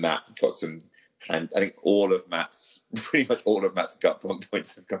 I know Matt got some, and I think pretty much all of Matt's gut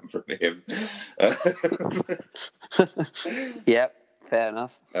points have come from him. Yep. Fair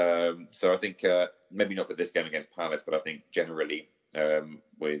enough. So I think maybe not for this game against Palace, but I think generally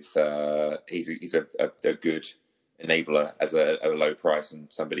he's a good enabler at a low price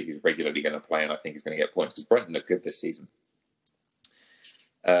and somebody who's regularly going to play, and I think he's going to get points because Brighton look good this season.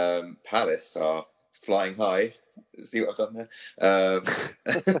 Palace are flying high. See what I've done there?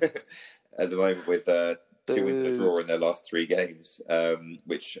 At the moment with 2 wins and a draw in their last 3 games,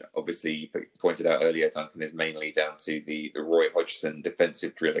 which obviously you pointed out earlier, Duncan, is mainly down to the Roy Hodgson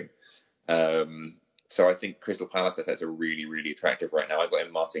defensive drilling. So I think Crystal Palace assets are really, really attractive right now. I've got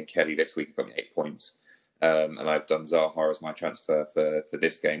in Martin Kelly this week, got me 8 points. And I've done Zaha as my transfer for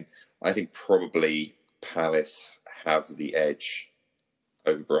this game. I think probably Palace have the edge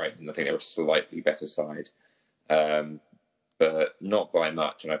over Brighton. I think they're a slightly better side. But not by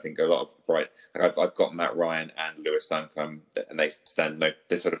much, and I think a lot of I've got Matt Ryan and Lewis Dunk, and they stand.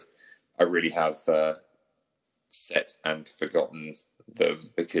 They sort of, I really have set and forgotten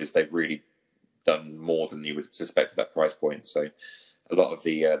them because they've really done more than you would suspect at that price point. So a lot of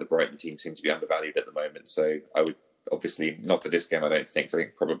the Brighton team seem to be undervalued at the moment. So I would obviously not for this game. I don't think so. I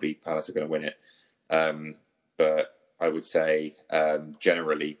think probably Palace are going to win it, but I would say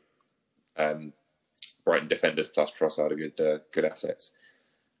generally. Brighton defenders plus Trossard are good assets.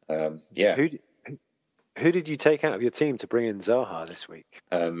 Who did you take out of your team to bring in Zaha this week?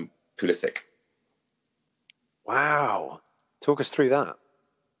 Pulisic. Wow. Talk us through that.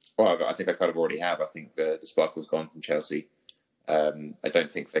 Well, I think I kind of already have. I think the sparkle's gone from Chelsea. I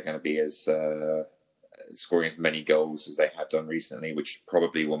don't think they're going to be as scoring as many goals as they have done recently, which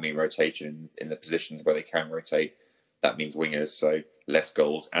probably will mean rotation in the positions where they can rotate. That means wingers, so less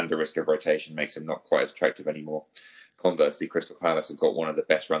goals and a risk of rotation makes him not quite as attractive anymore. Conversely, Crystal Palace have got one of the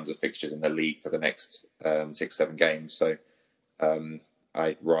best runs of fixtures in the league for the next 6-7 games, so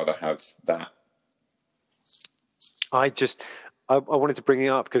I'd rather have that. I wanted to bring it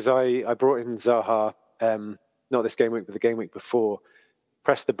up because I brought in Zaha, not this game week, but the game week before,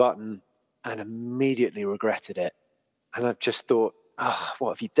 pressed the button and immediately regretted it. And I've just thought,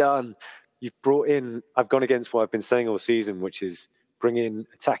 what have you done? you've brought in. I've gone against what I've been saying all season, which is bring in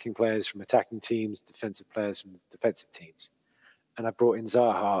attacking players from attacking teams, defensive players from defensive teams, and I brought in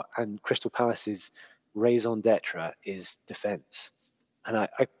Zaha, and Crystal Palace's raison d'etre is defence, and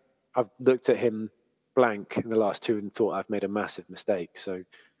I've looked at him blank in the last two and thought I've made a massive mistake. So,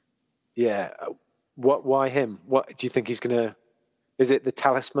 yeah, why him? What do you think he's going to? Is it the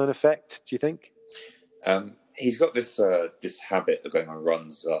talisman effect? Do you think? He's got this habit of going on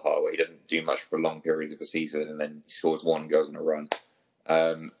runs, where he doesn't do much for long periods of the season, and then he scores one, goes on a run.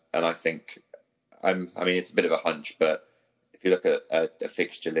 And I think, it's a bit of a hunch, but if you look at a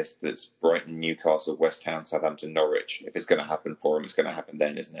fixture list that's Brighton, Newcastle, West Ham, Southampton, Norwich, if it's going to happen for him, it's going to happen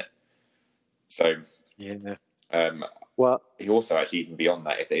then, isn't it? So, yeah. Well, he also actually even beyond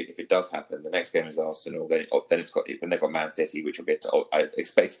that, if it does happen, the next game is Arsenal. Then they've got Man City, which will be I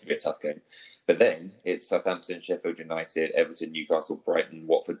expect it to be a tough game. But then it's Southampton, Sheffield United, Everton, Newcastle, Brighton,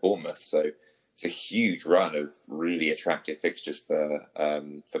 Watford, Bournemouth. So it's a huge run of really attractive fixtures for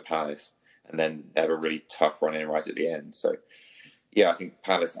Palace, and then they have a really tough run in right at the end. So yeah, I think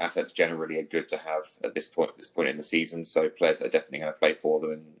Palace assets generally are good to have at this point in the season. So players are definitely going to play for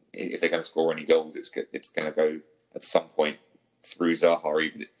them, and if they're going to score any goals, it's going to go at some point through Zaha.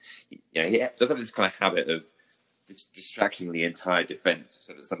 Even he does have this kind of habit of distracting the entire defence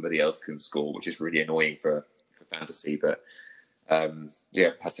so that somebody else can score, which is really annoying for fantasy. But has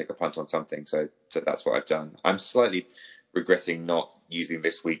to take a punt on something. So that's what I've done. I'm slightly regretting not using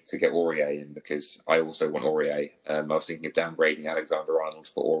this week to get Aurier in, because I also want Aurier. I was thinking of downgrading Alexander-Arnold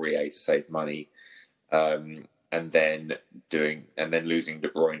for Aurier to save money, and then losing De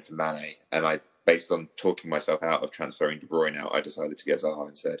Bruyne for Mane. And based on talking myself out of transferring De Bruyne out, I decided to get Zaha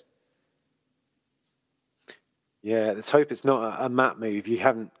instead. Yeah, let's hope it's not a Matt move. You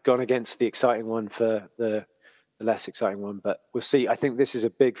haven't gone against the exciting one for the less exciting one, but we'll see. I think this is a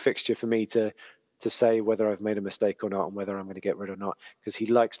big fixture for me to say whether I've made a mistake or not, and whether I'm going to get rid or not, because he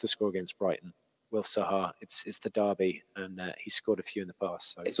likes to score against Brighton. Will Zaha, it's the derby, and he's scored a few in the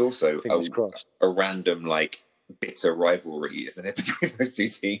past. So it's also a random, bitter rivalry, isn't it, between those two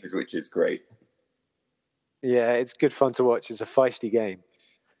teams, which is great. Yeah, it's good fun to watch. It's a feisty game.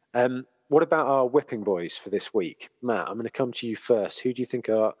 What about our whipping boys for this week? Matt, I'm going to come to you first. Who do you think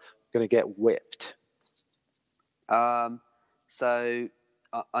are going to get whipped? So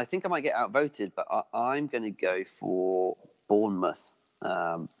I think I might get outvoted, but I'm going to go for Bournemouth,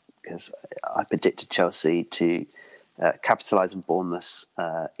 because I predicted Chelsea to capitalise on Bournemouth's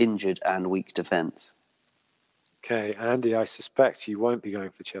injured and weak defence. Okay, Andy, I suspect you won't be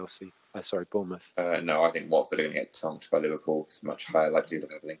going for Chelsea. Bournemouth. No, I think Watford are going to get tonked by Liverpool. It's much higher likelihood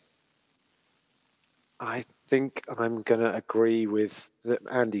of happening. I think I'm going to agree with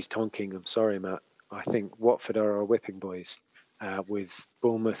Andy's tonking. I'm sorry, Matt. I think Watford are our whipping boys, with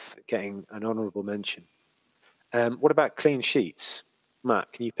Bournemouth getting an honourable mention. What about clean sheets?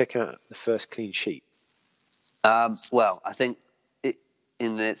 Matt, can you pick out the first clean sheet? Well, I think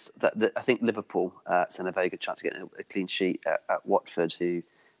I think Liverpool stand a very good chance of getting a clean sheet at Watford, who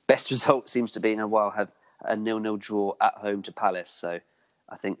best result seems to be in a while have a 0-0 draw at home to Palace. So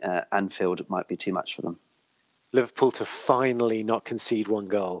I think Anfield might be too much for them. Liverpool to finally not concede one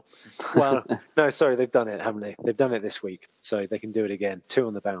goal. Well, no, sorry, they've done it, haven't they? They've done it this week, so they can do it again. 2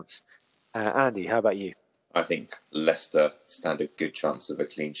 on the bounce. Andy, how about you? I think Leicester stand a good chance of a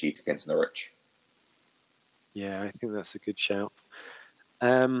clean sheet against Norwich. Yeah, I think that's a good shout.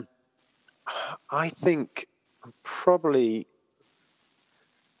 I think I'm probably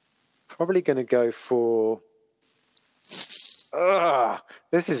going to go for...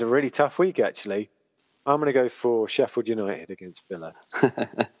 this is a really tough week, actually. I'm going to go for Sheffield United against Villa.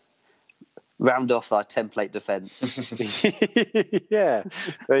 Round off our template defence. Yeah,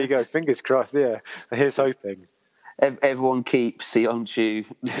 there you go. Fingers crossed. Yeah, here's hoping. Everyone keeps Sionchu,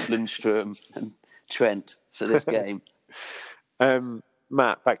 Lundstrom and Trent for this game.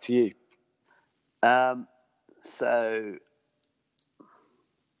 Matt, back to you. So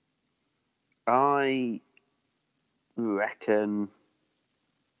I reckon...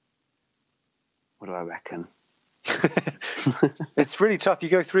 What do I reckon? It's really tough. You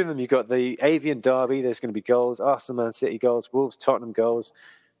go through them. You've got the Avian Derby. There's going to be goals. Arsenal, Man City goals. Wolves, Tottenham goals.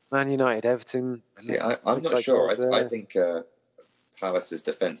 Man United, Everton. Yeah, I'm not sure. I think Palace's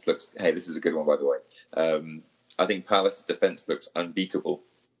defence looks... Hey, this is a good one, by the way. I think Palace's defence looks unbeatable.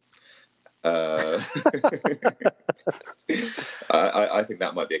 I think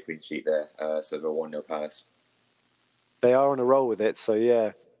that might be a clean sheet there. So the 1-0 Palace. They are on a roll with it, so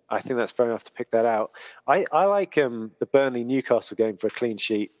yeah. I think that's fair enough to pick that out. I like the Burnley-Newcastle game for a clean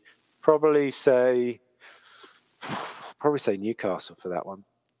sheet. Probably say Newcastle for that one.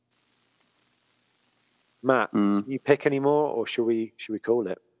 Matt, you pick any more, or should we call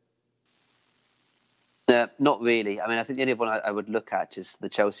it? Not really. I mean, I think the only one I would look at is the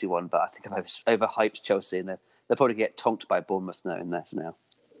Chelsea one, but I think I've overhyped Chelsea, and they'll probably get tonked by Bournemouth knowing that now.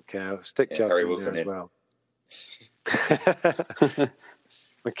 Okay, I'll stick Chelsea in there as well.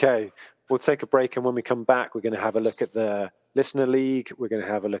 Okay, we'll take a break, and when we come back, we're going to have a look at the Listener League, we're going to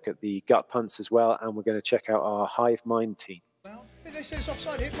have a look at the gut punts as well, and we're going to check out our Hive Mind team. Well, they said it's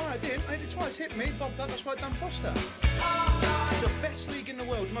offside, hit me, I didn't. They twice hit me, Bob Douglas, right done Foster. The best league in the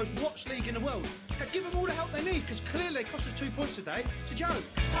world, the most watched league in the world. Give them all the help they need, because clearly they cost us 2 points today. It's a joke.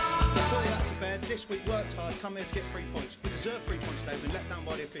 Put all that to bed. This week worked hard, come here to get 3 points. We deserve 3 points today. We've been let down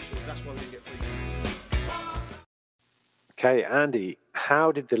by the officials. That's why we didn't get 3 points. Okay, Andy,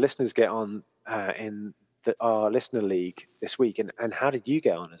 how did the listeners get on in our Listener League this week, and how did you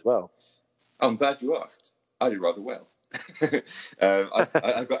get on as well? I'm glad you asked. I did rather well.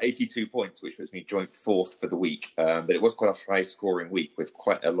 I've got 82 points, which puts me joint fourth for the week. But it was quite a high-scoring week with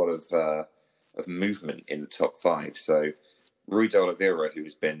quite a lot of movement in the top 5. So Rui de Oliveira,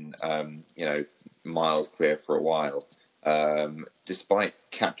 who's been miles clear for a while, despite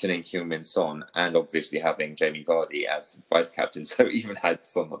captaining Heung-min Son and obviously having Jamie Vardy as vice captain, so even had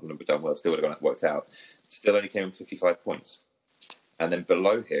Son not done well, still would have worked out. Still only came with 55 points. And then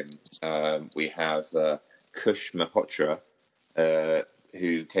below him, we have Kush Malhotra,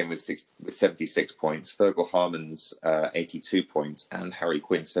 who came with 76 points, Fergal Harmon's 82 points, and Harry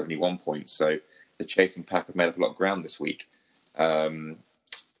Quinn 71 points. So the chasing pack have made up a lot of ground this week.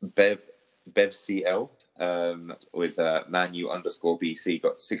 Bev CL with Manu_BC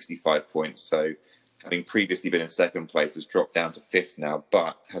got 65 points. So having previously been in second place, has dropped down to 5th now,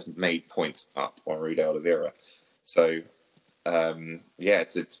 but has made points up on Rui de Oliveira. So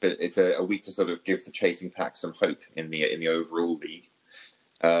it's a week to sort of give the chasing pack some hope in the overall league.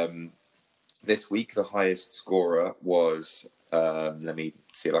 This week, the highest scorer was, let me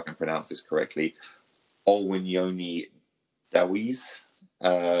see if I can pronounce this correctly, Olwinyoni Dawies,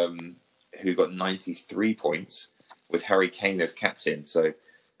 who got 93 points with Harry Kane as captain. So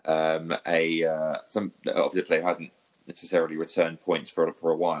some of the player hasn't necessarily returned points for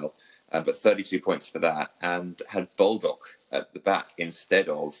a while. But 32 points for that, and had Baldock at the back instead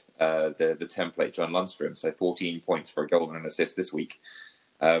of the template John Lundstrom. So 14 points for a goal and an assist this week.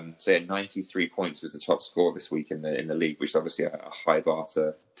 93 points was the top score this week in the league, which is obviously a high bar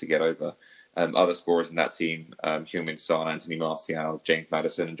to get over. Other scorers in that team: Heung-min Son, Anthony Martial, James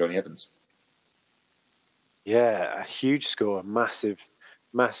Maddison, and Johnny Evans. Yeah, a huge score, massive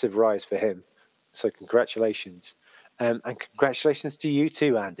rise for him. So congratulations. And congratulations to you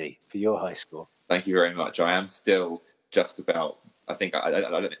too, Andy, for your high score. Thank you very much. I am still just about, I think, I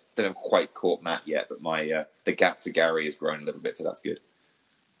don't have quite caught Matt yet, but my the gap to Gary has grown a little bit, so that's good.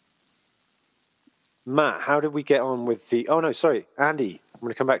 Matt, how did we get on with the... Oh, no, sorry, Andy, I'm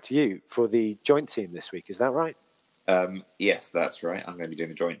going to come back to you for the joint team this week. Is that right? Yes, that's right. I'm going to be doing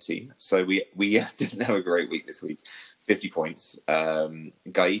the joint team. So we didn't have a great week this week. 50 points.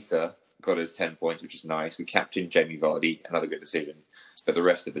 Gaeta got us 10 points, which is nice. We captained Jamie Vardy, another good decision. But the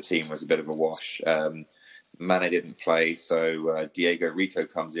rest of the team was a bit of a wash. Mane didn't play, so Diego Rico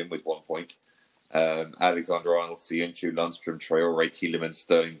comes in with 1 point. Alexander-Arnold, Söyüncü, Lundstrom, Traore, Tielemans,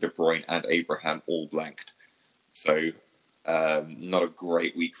 Sterling, De Bruyne, and Abraham all blanked. So not a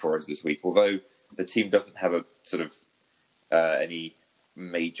great week for us this week. Although the team doesn't have a sort of any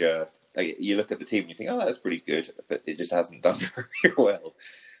major... you look at the team and you think, oh, that's pretty good, but it just hasn't done very well.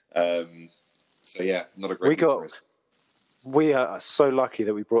 So yeah, not a great week for us. We are so lucky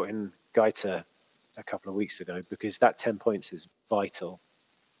that we brought in Gaeta a couple of weeks ago, because that 10 points is vital.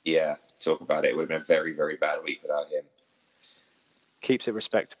 Yeah, talk about it. It would have been a very, very bad week without him. Keeps it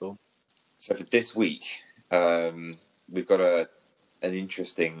respectable. So for this week, we've got an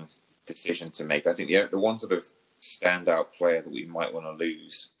interesting decision to make. I think the one sort of standout player that we might want to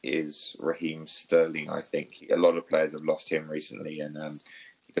lose is Raheem Sterling. I think a lot of players have lost him recently, and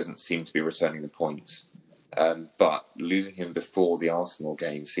he doesn't seem to be returning the points. But losing him before the Arsenal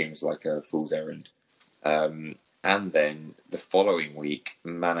game seems like a fool's errand. And then the following week,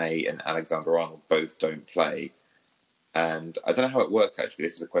 Mane and Alexander-Arnold both don't play. And I don't know how it works, actually.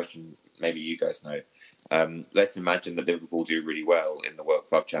 This is a question maybe you guys know. Let's imagine that Liverpool do really well in the World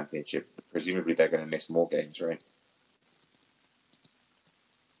Club Championship. Presumably they're going to miss more games, right?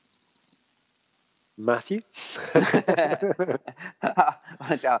 Matthew?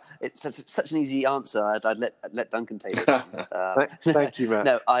 It's such an easy answer. I'd let Duncan take this. Thank you, Matt.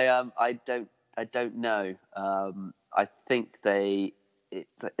 No, I don't know. I think there's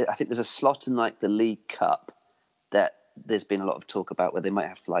a slot in like the League Cup that there's been a lot of talk about, where they might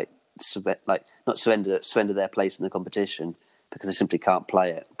have to like not surrender their place in the competition because they simply can't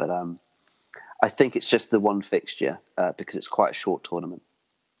play it. But I think it's just the one fixture because it's quite a short tournament.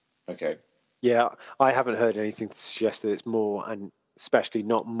 Okay. Yeah, I haven't heard anything to suggest that it's more, and especially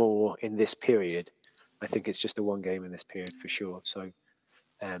not more in this period. I think it's just the one game in this period for sure. So,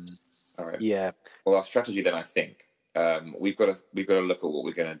 all right. Yeah. Well, our strategy then, I think, we've got to look at what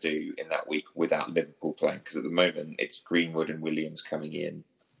we're going to do in that week without Liverpool playing, because at the moment it's Greenwood and Williams coming in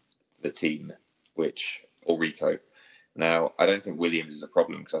the team, or Rico. Now, I don't think Williams is a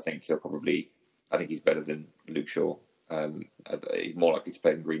problem because I think he's better than Luke Shaw. He's more likely to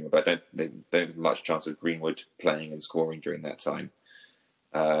play than Greenwood, but I don't have much chance of Greenwood playing and scoring during that time.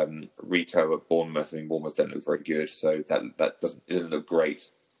 Rico at Bournemouth, Bournemouth don't look very good, so that doesn't look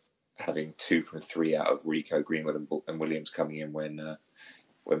great. Having 2 from 3 out of Rico, Greenwood, and Williams coming in when Mane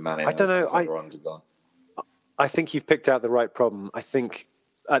I don't know. are gone. I think you've picked out the right problem. I think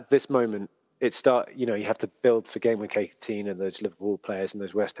at this moment you have to build for game week 18 and those Liverpool players and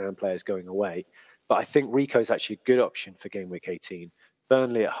those West Ham players going away. But I think Rico's actually a good option for game week 18.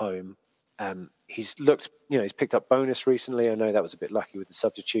 Burnley at home. He's picked up bonus recently. I know that was a bit lucky with the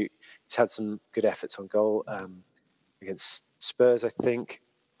substitute. He's had some good efforts on goal against Spurs, I think.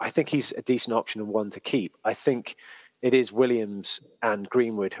 I think he's a decent option and one to keep. I think it is Williams and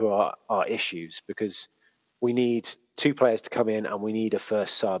Greenwood who are our issues because we need 2 players to come in and we need a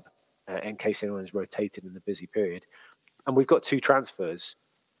first sub in case anyone is rotated in the busy period. And we've got 2 transfers,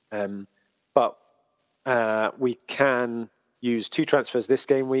 but we can use 2 transfers this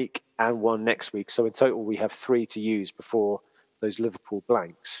game week and 1 next week. So in total, we have 3 to use before those Liverpool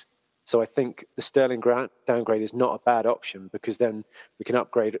blanks. So I think the Sterling downgrade is not a bad option because then we can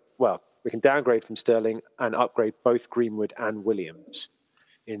upgrade. Well, we can downgrade from Sterling and upgrade both Greenwood and Williams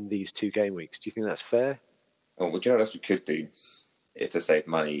in these 2 game weeks. Do you think that's fair? Well, do you know what else we could do to save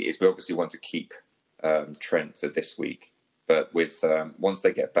money? Is we obviously want to keep Trent for this week, but with once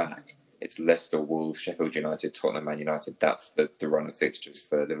they get back, it's Leicester, Wolves, Sheffield United, Tottenham, Man United. That's the run of fixtures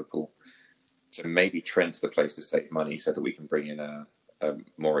for Liverpool. So maybe Trent's the place to save money so that we can bring in a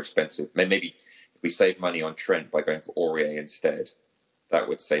more expensive. Maybe if we save money on Trent by going for Aurier instead, that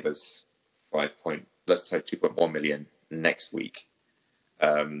would save us 2.1 million next week,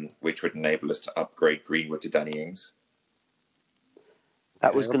 which would enable us to upgrade Greenwood to Danny Ings.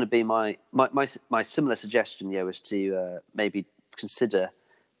 That was going to be my similar suggestion. Yeah, was to maybe consider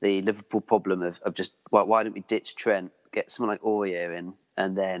the Liverpool problem of just why don't we ditch Trent, get someone like Aurier in,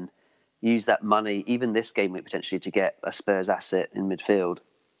 and then use that money, even this game week potentially, to get a Spurs asset in midfield.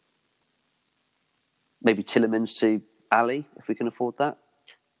 Maybe Tielemans to Ali, if we can afford that.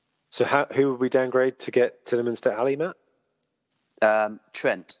 So who would we downgrade to get Tielemans to Ali, Matt?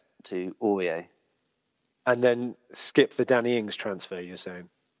 Trent to Aurier. And then skip the Danny Ings transfer, you're saying?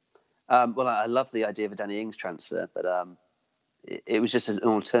 Well, I love the idea of a Danny Ings transfer, but it was just an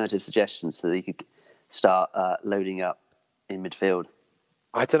alternative suggestion so that you could start loading up in midfield.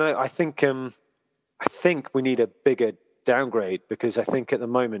 I don't know. I think we need a bigger downgrade because I think at the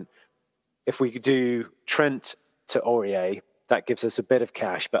moment, if we could do Trent to Aurier, that gives us a bit of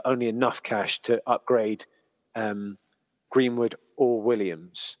cash, but only enough cash to upgrade Greenwood or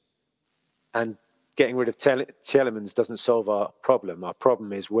Williams. And getting rid of Tielemans doesn't solve our problem. Our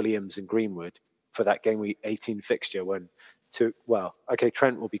problem is Williams and Greenwood for that game week 18 fixture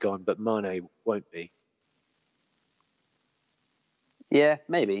Trent will be gone, but Mane won't be. Yeah,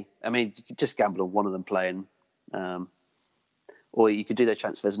 maybe. I mean, you could just gamble on one of them playing. Or you could do those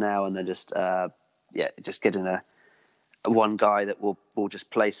transfers now and then just get in a one guy that will just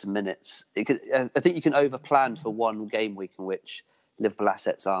play some minutes. I think you can over-plan for one game week in which Liverpool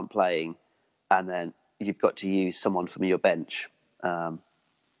assets aren't playing, and then you've got to use someone from your bench. Yeah,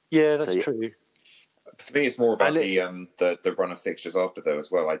 that's true. For me, it's more about the run of fixtures after, though,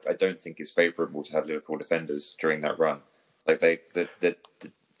 as well. I don't think it's favourable to have Liverpool defenders during that run. Like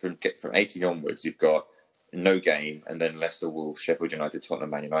from 18 onwards, you've got no game, and then Leicester, Wolves, Sheffield United,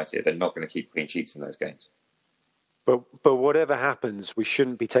 Tottenham, Man United. They're not going to keep clean sheets in those games. But whatever happens, we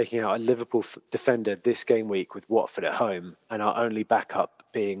shouldn't be taking out a Liverpool defender this game week with Watford at home, and our only backup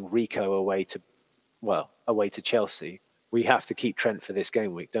being Rico away to Chelsea. We have to keep Trent for this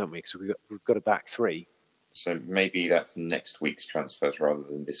game week, don't we? Because we've got a back 3. So maybe that's next week's transfers rather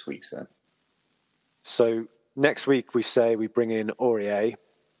than this week's then. So next week we say we bring in Aurier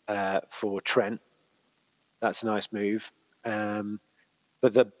for Trent. That's a nice move.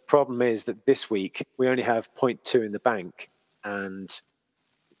 But the problem is that this week we only have 0.2 in the bank, and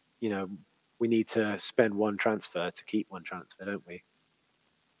we need to spend 1 transfer to keep 1 transfer, don't we?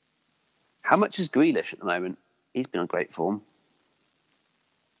 How much is Grealish at the moment? He's been on great form.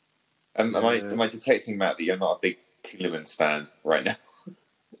 Am I detecting, Matt, that you're not a big Tielemans fan right now?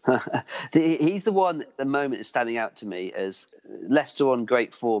 He's the one at the moment is standing out to me as Leicester on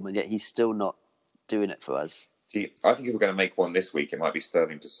great form, and yet he's still not doing it for us. See, I think if we're going to make one this week, it might be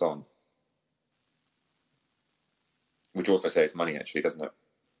Sterling to Son. Which also saves money, actually, doesn't it?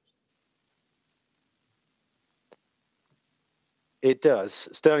 It does.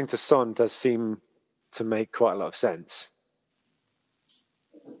 Sterling to Son does seem to make quite a lot of sense.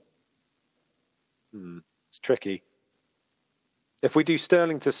 It's tricky. If we do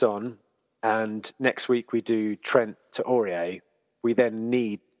Sterling to Son and next week we do Trent to Aurier, we then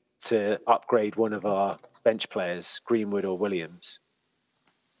need to upgrade one of our bench players, Greenwood or Williams.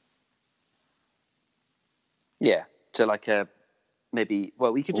 Yeah, to like a maybe.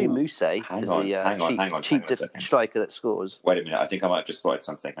 Well, we could do Mousse as the cheap striker that scores. Wait a minute, I think I might have just spotted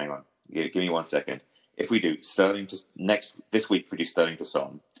something. Hang on, give me 1 second. If we do Sterling to this week, we do Sterling to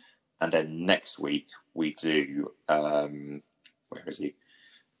Son, and then next week we do where is he?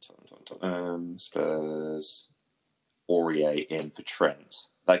 Spurs, Aurier in for Trent.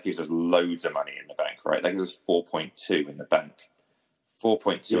 That gives us loads of money in the bank, right? That gives us 4.2 in the bank.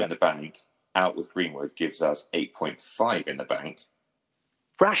 4.2 in the bank. Out with Greenwood gives us 8.5 in the bank.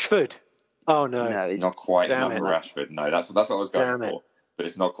 Rashford. Oh no, it's not quite enough for Rashford. No, that's what I was going for. But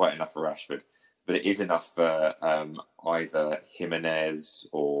it's not quite enough for Rashford. But it is enough for either Jimenez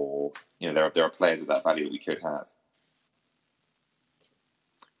or there are players of that value that we could have.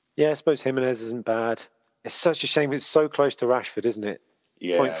 Yeah, I suppose Jimenez isn't bad. It's such a shame. It's so close to Rashford, isn't it?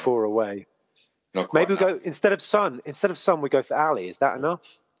 Yeah. 0.4 away. Maybe we go instead of Son, we go for Ali. Is that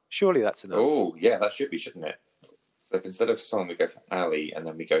enough? Surely that's enough. Oh, yeah, that should be, shouldn't it? So if instead of Son, we go for Ali, and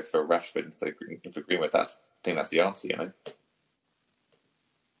then we go for Rashford instead of Greenwood. I think that's the answer,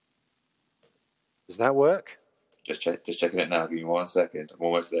 Does that work? Just checking it now. Give me 1 second. I'm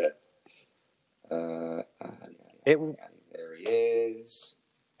almost there. Ali, there he is.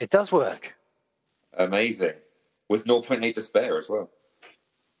 It does work. Amazing. With 0.8 to spare as well.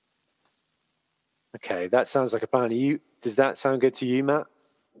 Okay, that sounds like a plan. Does that sound good to you, Matt?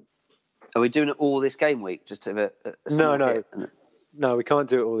 Are we doing it all this game week? Just to have a No, we can't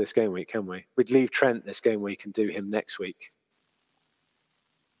do it all this game week, can we? We'd leave Trent this game week and do him next week.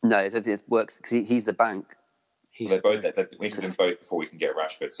 No, I don't think it works because he's the bank. We need to do them both before we can get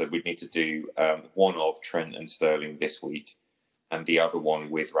Rashford. So we'd need to do one of Trent and Sterling this week, and the other one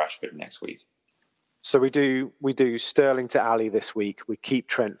with Rashford next week. So we do Sterling to Ali this week. We keep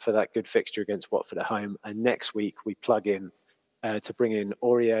Trent for that good fixture against Watford at home, and next week we plug in to bring in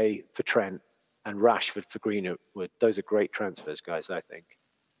Aurier for Trent and Rashford for Greenwood. Those are great transfers, guys, I think.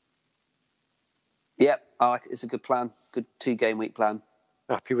 Yep, it's a good plan. Good 2-game week plan.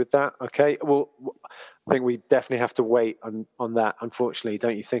 Happy with that? Okay. Well, I think we definitely have to wait on that, unfortunately,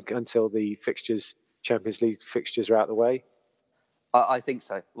 don't you think, until the Champions League fixtures are out of the way? I think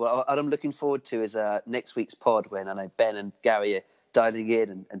so. Well, what I'm looking forward to is next week's pod when I know Ben and Gary are dialing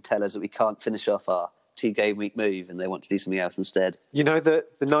in and tell us that we can't finish off our 2-game week move and they want to do something else instead. The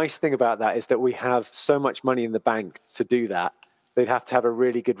nice thing about that is that we have so much money in the bank to do that. They'd have to have a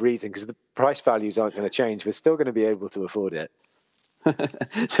really good reason because the price values aren't going to change. We're still going to be able to afford it.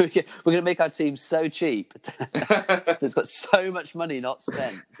 So we're going to make our team so cheap that it's got so much money not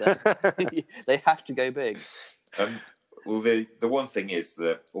spent that they have to go big. Well, the one thing is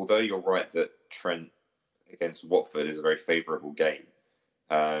that although you're right that Trent against Watford is a very favourable game,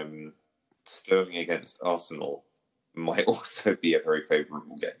 Sterling against Arsenal might also be a very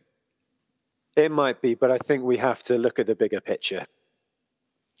favourable game. It might be, but I think we have to look at the bigger picture.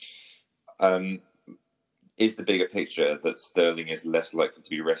 Is the bigger picture that Sterling is less likely to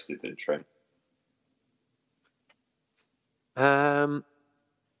be rested than Trent?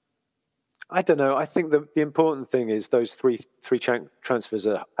 I don't know. I think the important thing is those three transfers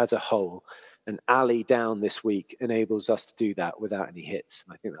as a whole, and Ali down this week enables us to do that without any hits.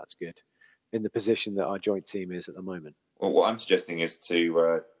 And I think that's good in the position that our joint team is at the moment. Well, what I'm suggesting is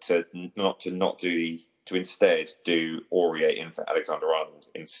to instead do Aurier in for Alexander-Arnold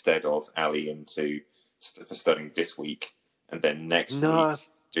instead of Ali for Sterling this week, and then next week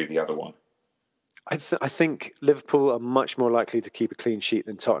do the other one. I think Liverpool are much more likely to keep a clean sheet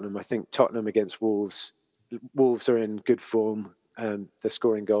than Tottenham. I think Tottenham against Wolves are in good form. They're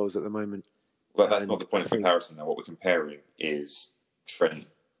scoring goals at the moment. Well, that's not the point of comparison, though. What we're comparing is Trent.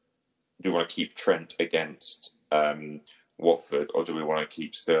 Do we want to keep Trent against Watford, or do we want to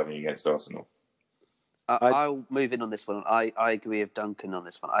keep Sterling against Arsenal? I'll move in on this one. I agree with Duncan on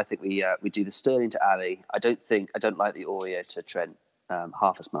this one. I think we do the Sterling to Ali. I don't like the Aurier to Trent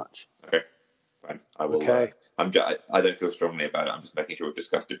half as much. Okay. Fine. I will. Okay. I don't feel strongly about it. I'm just making sure we've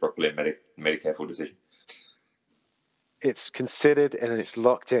discussed it properly and made a careful decision. It's considered and it's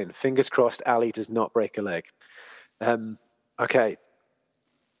locked in. Fingers crossed Ali does not break a leg. Okay.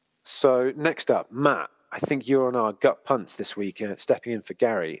 So next up, Matt, I think you're on our gut punts this week, stepping in for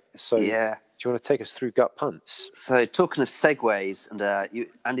Gary. So Yeah. do you want to take us through gut punts? So talking of segues, and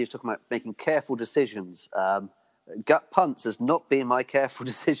Andy was talking about making careful decisions. Gut punts has not been my careful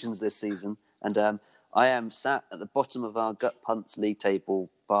decisions this season, and I am sat at the bottom of our gut punts league table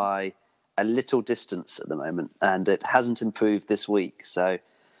by a little distance at the moment, and it hasn't improved this week. So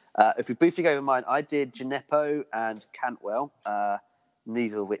if we briefly go over mine, I did Gineppo and Cantwell,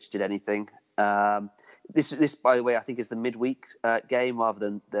 neither of which did anything. This, by the way, I think is the midweek game rather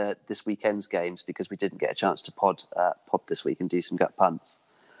than this weekend's games, because we didn't get a chance to pod this week and do some gut punts.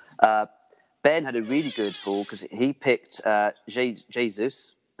 Ben had a really good haul because he picked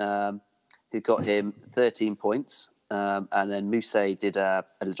Jesus, who got him 13 points. And then Mousse did a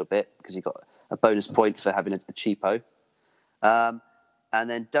little bit because he got a bonus point for having a cheapo. And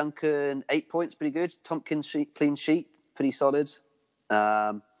then Duncan, 8 points, pretty good. Tompkins, clean sheet, pretty solid.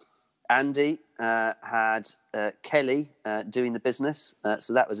 Andy had Kelly doing the business.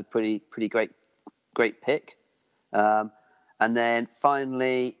 So that was a pretty great pick. And then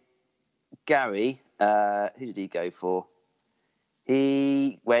finally, Gary, who did he go for?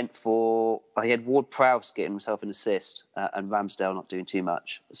 He went for... he had Ward-Prowse getting himself an assist and Ramsdale not doing too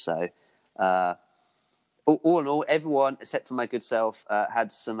much. So all in all, everyone, except for my good self,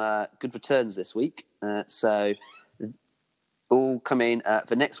 had some good returns this week. So all come in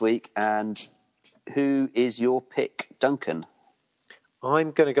for next week. And who is your pick, Duncan?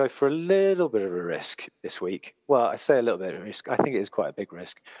 I'm going to go for a little bit of a risk this week. Well, I say a little bit of a risk. I think it is quite a big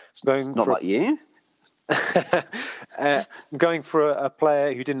risk. Not like you. I'm going for a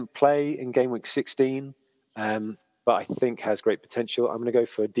player who didn't play in game week 16, but I think has great potential. I'm going to go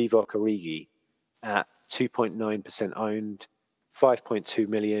for Divock Origi at 2.9% owned, 5.2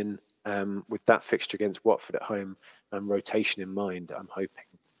 million. With that fixture against Watford at home and rotation in mind, I'm hoping.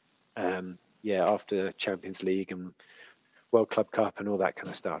 After Champions League and World Club Cup and all that kind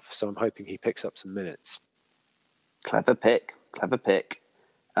of stuff. So I'm hoping he picks up some minutes. Clever pick.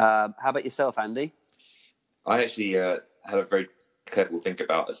 How about yourself, Andy? I actually had a very careful think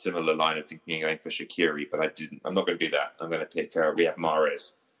about a similar line of thinking going for Shaqiri, but I'm not going to do that. I'm going to pick Riyad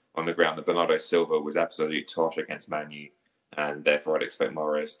Mahrez on the ground. The Bernardo Silva was absolute tosh against Man U, and therefore I'd expect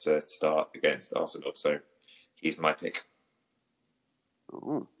Mahrez to start against Arsenal. So he's my pick.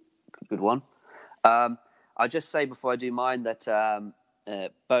 Ooh, good one. I'll just say before I do mine that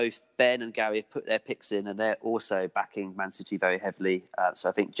both Ben and Gary have put their picks in, and they're also backing Man City very heavily. So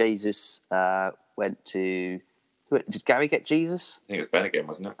I think Jesus went to... Did Gary get Jesus? I think it was Ben again,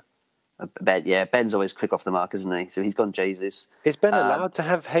 wasn't it? Ben, yeah. Ben's always quick off the mark, isn't he? So he's gone Jesus. Is Ben allowed to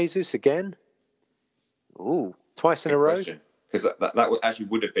have Jesus again? Ooh. Twice in a row? Because that actually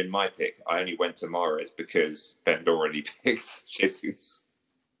would have been my pick. I only went to Mahrez because Ben had already picked Jesus.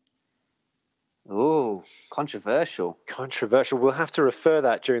 Ooh, controversial. We'll have to refer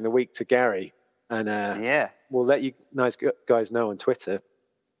that during the week to Gary. And we'll let you guys know on Twitter.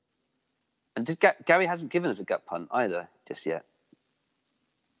 And Gary hasn't given us a gut punt either just yet.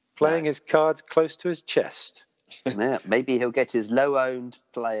 Playing his cards close to his chest. Yeah, maybe he'll get his low-owned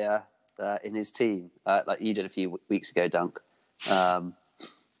player in his team, like you did a few weeks ago, Dunk. The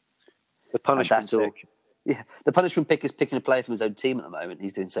punishment pick. Yeah, the punishment pick is picking a player from his own team at the moment.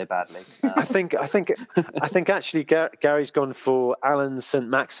 He's doing so badly. I think actually Gary's gone for Alan St.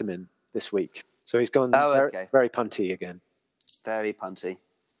 Maximin this week. So he's gone very punty again. Very punty.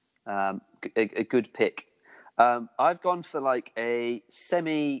 A good pick. I've gone for like a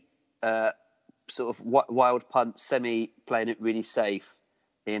semi sort of wild punt, semi playing it really safe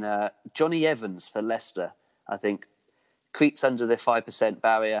in Johnny Evans for Leicester. I think creeps under the 5%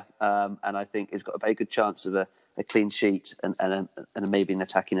 barrier, and I think has got a very good chance of a clean sheet and maybe an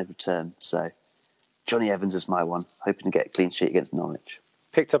attacking a return. So Johnny Evans is my one, hoping to get a clean sheet against Norwich.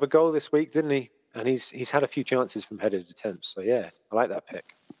 Picked up a goal this week, didn't he? And he's had a few chances from headed attempts. So yeah, I like that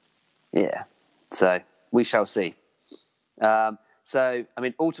pick. Yeah, so we shall see. So I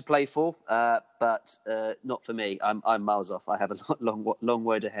mean, all to play for, but not for me. I'm miles off. I have a long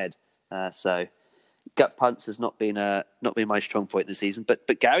road ahead. So gut punts has not been my strong point this season,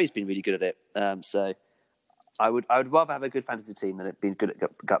 but Gary's been really good at it. So I would rather have a good fantasy team than it being good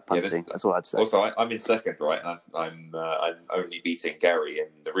at gut punting. That's all I'd say. Also, I'm in second, right? And I'm only beating Gary in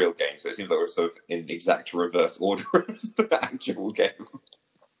the real game, so it seems like we're sort of in the exact reverse order of the actual game.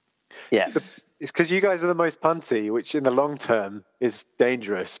 Yeah, it's because you guys are the most punty, which in the long term is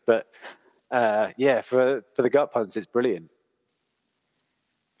dangerous. But for the gut punts, it's brilliant.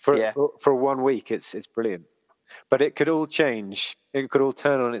 For 1 week, it's brilliant. But it could all change. It could all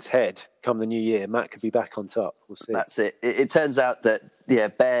turn on its head come the new year. Matt could be back on top. We'll see. That's it. It turns out that,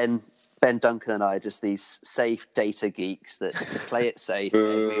 Ben Duncan and I are just these safe data geeks that play it safe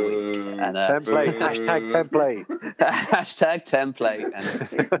every week. And, template. #template.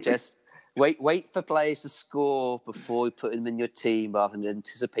 #template. And just wait for players to score before you put them in your team rather than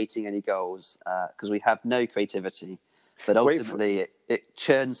anticipating any goals, because we have no creativity. But ultimately, it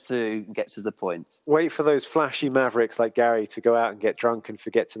churns through and gets us the point. Wait for those flashy mavericks like Gary to go out and get drunk and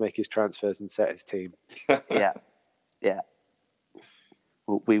forget to make his transfers and set his team. Yeah.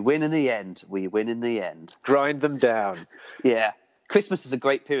 We win in the end. Grind them down. Yeah. Christmas is a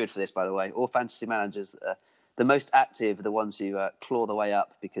great period for this, by the way. All fantasy managers, the most active are the ones who claw their way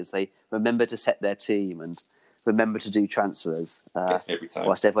up because they remember to set their team and remember to do transfers, every time.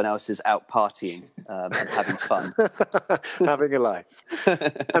 whilst everyone else is out partying and having fun. Having a life.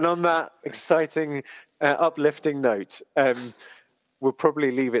 And on that exciting, uplifting note, we'll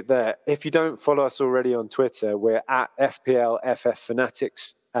probably leave it there. If you don't follow us already on Twitter, we're at FPLFF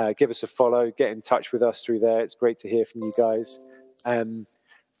Fanatics. Give us a follow. Get in touch with us through there. It's great to hear from you guys. And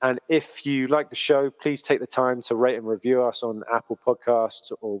if you like the show, please take the time to rate and review us on Apple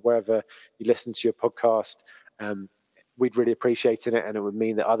Podcasts or wherever you listen to your podcast. We'd really appreciate it, and it would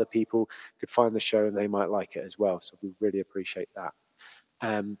mean that other people could find the show and they might like it as well. So we really appreciate that.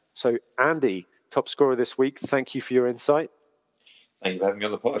 So Andy, top scorer this week, thank you for your insight. Thank you for having me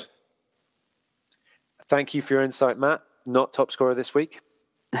on the pod. Thank you for your insight, Matt, not top scorer this week.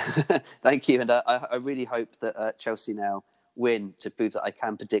 Thank you. And I really hope that Chelsea now win to prove that I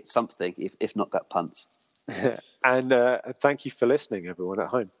can predict something, if not gut punts. And thank you for listening, everyone at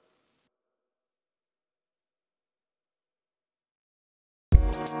home.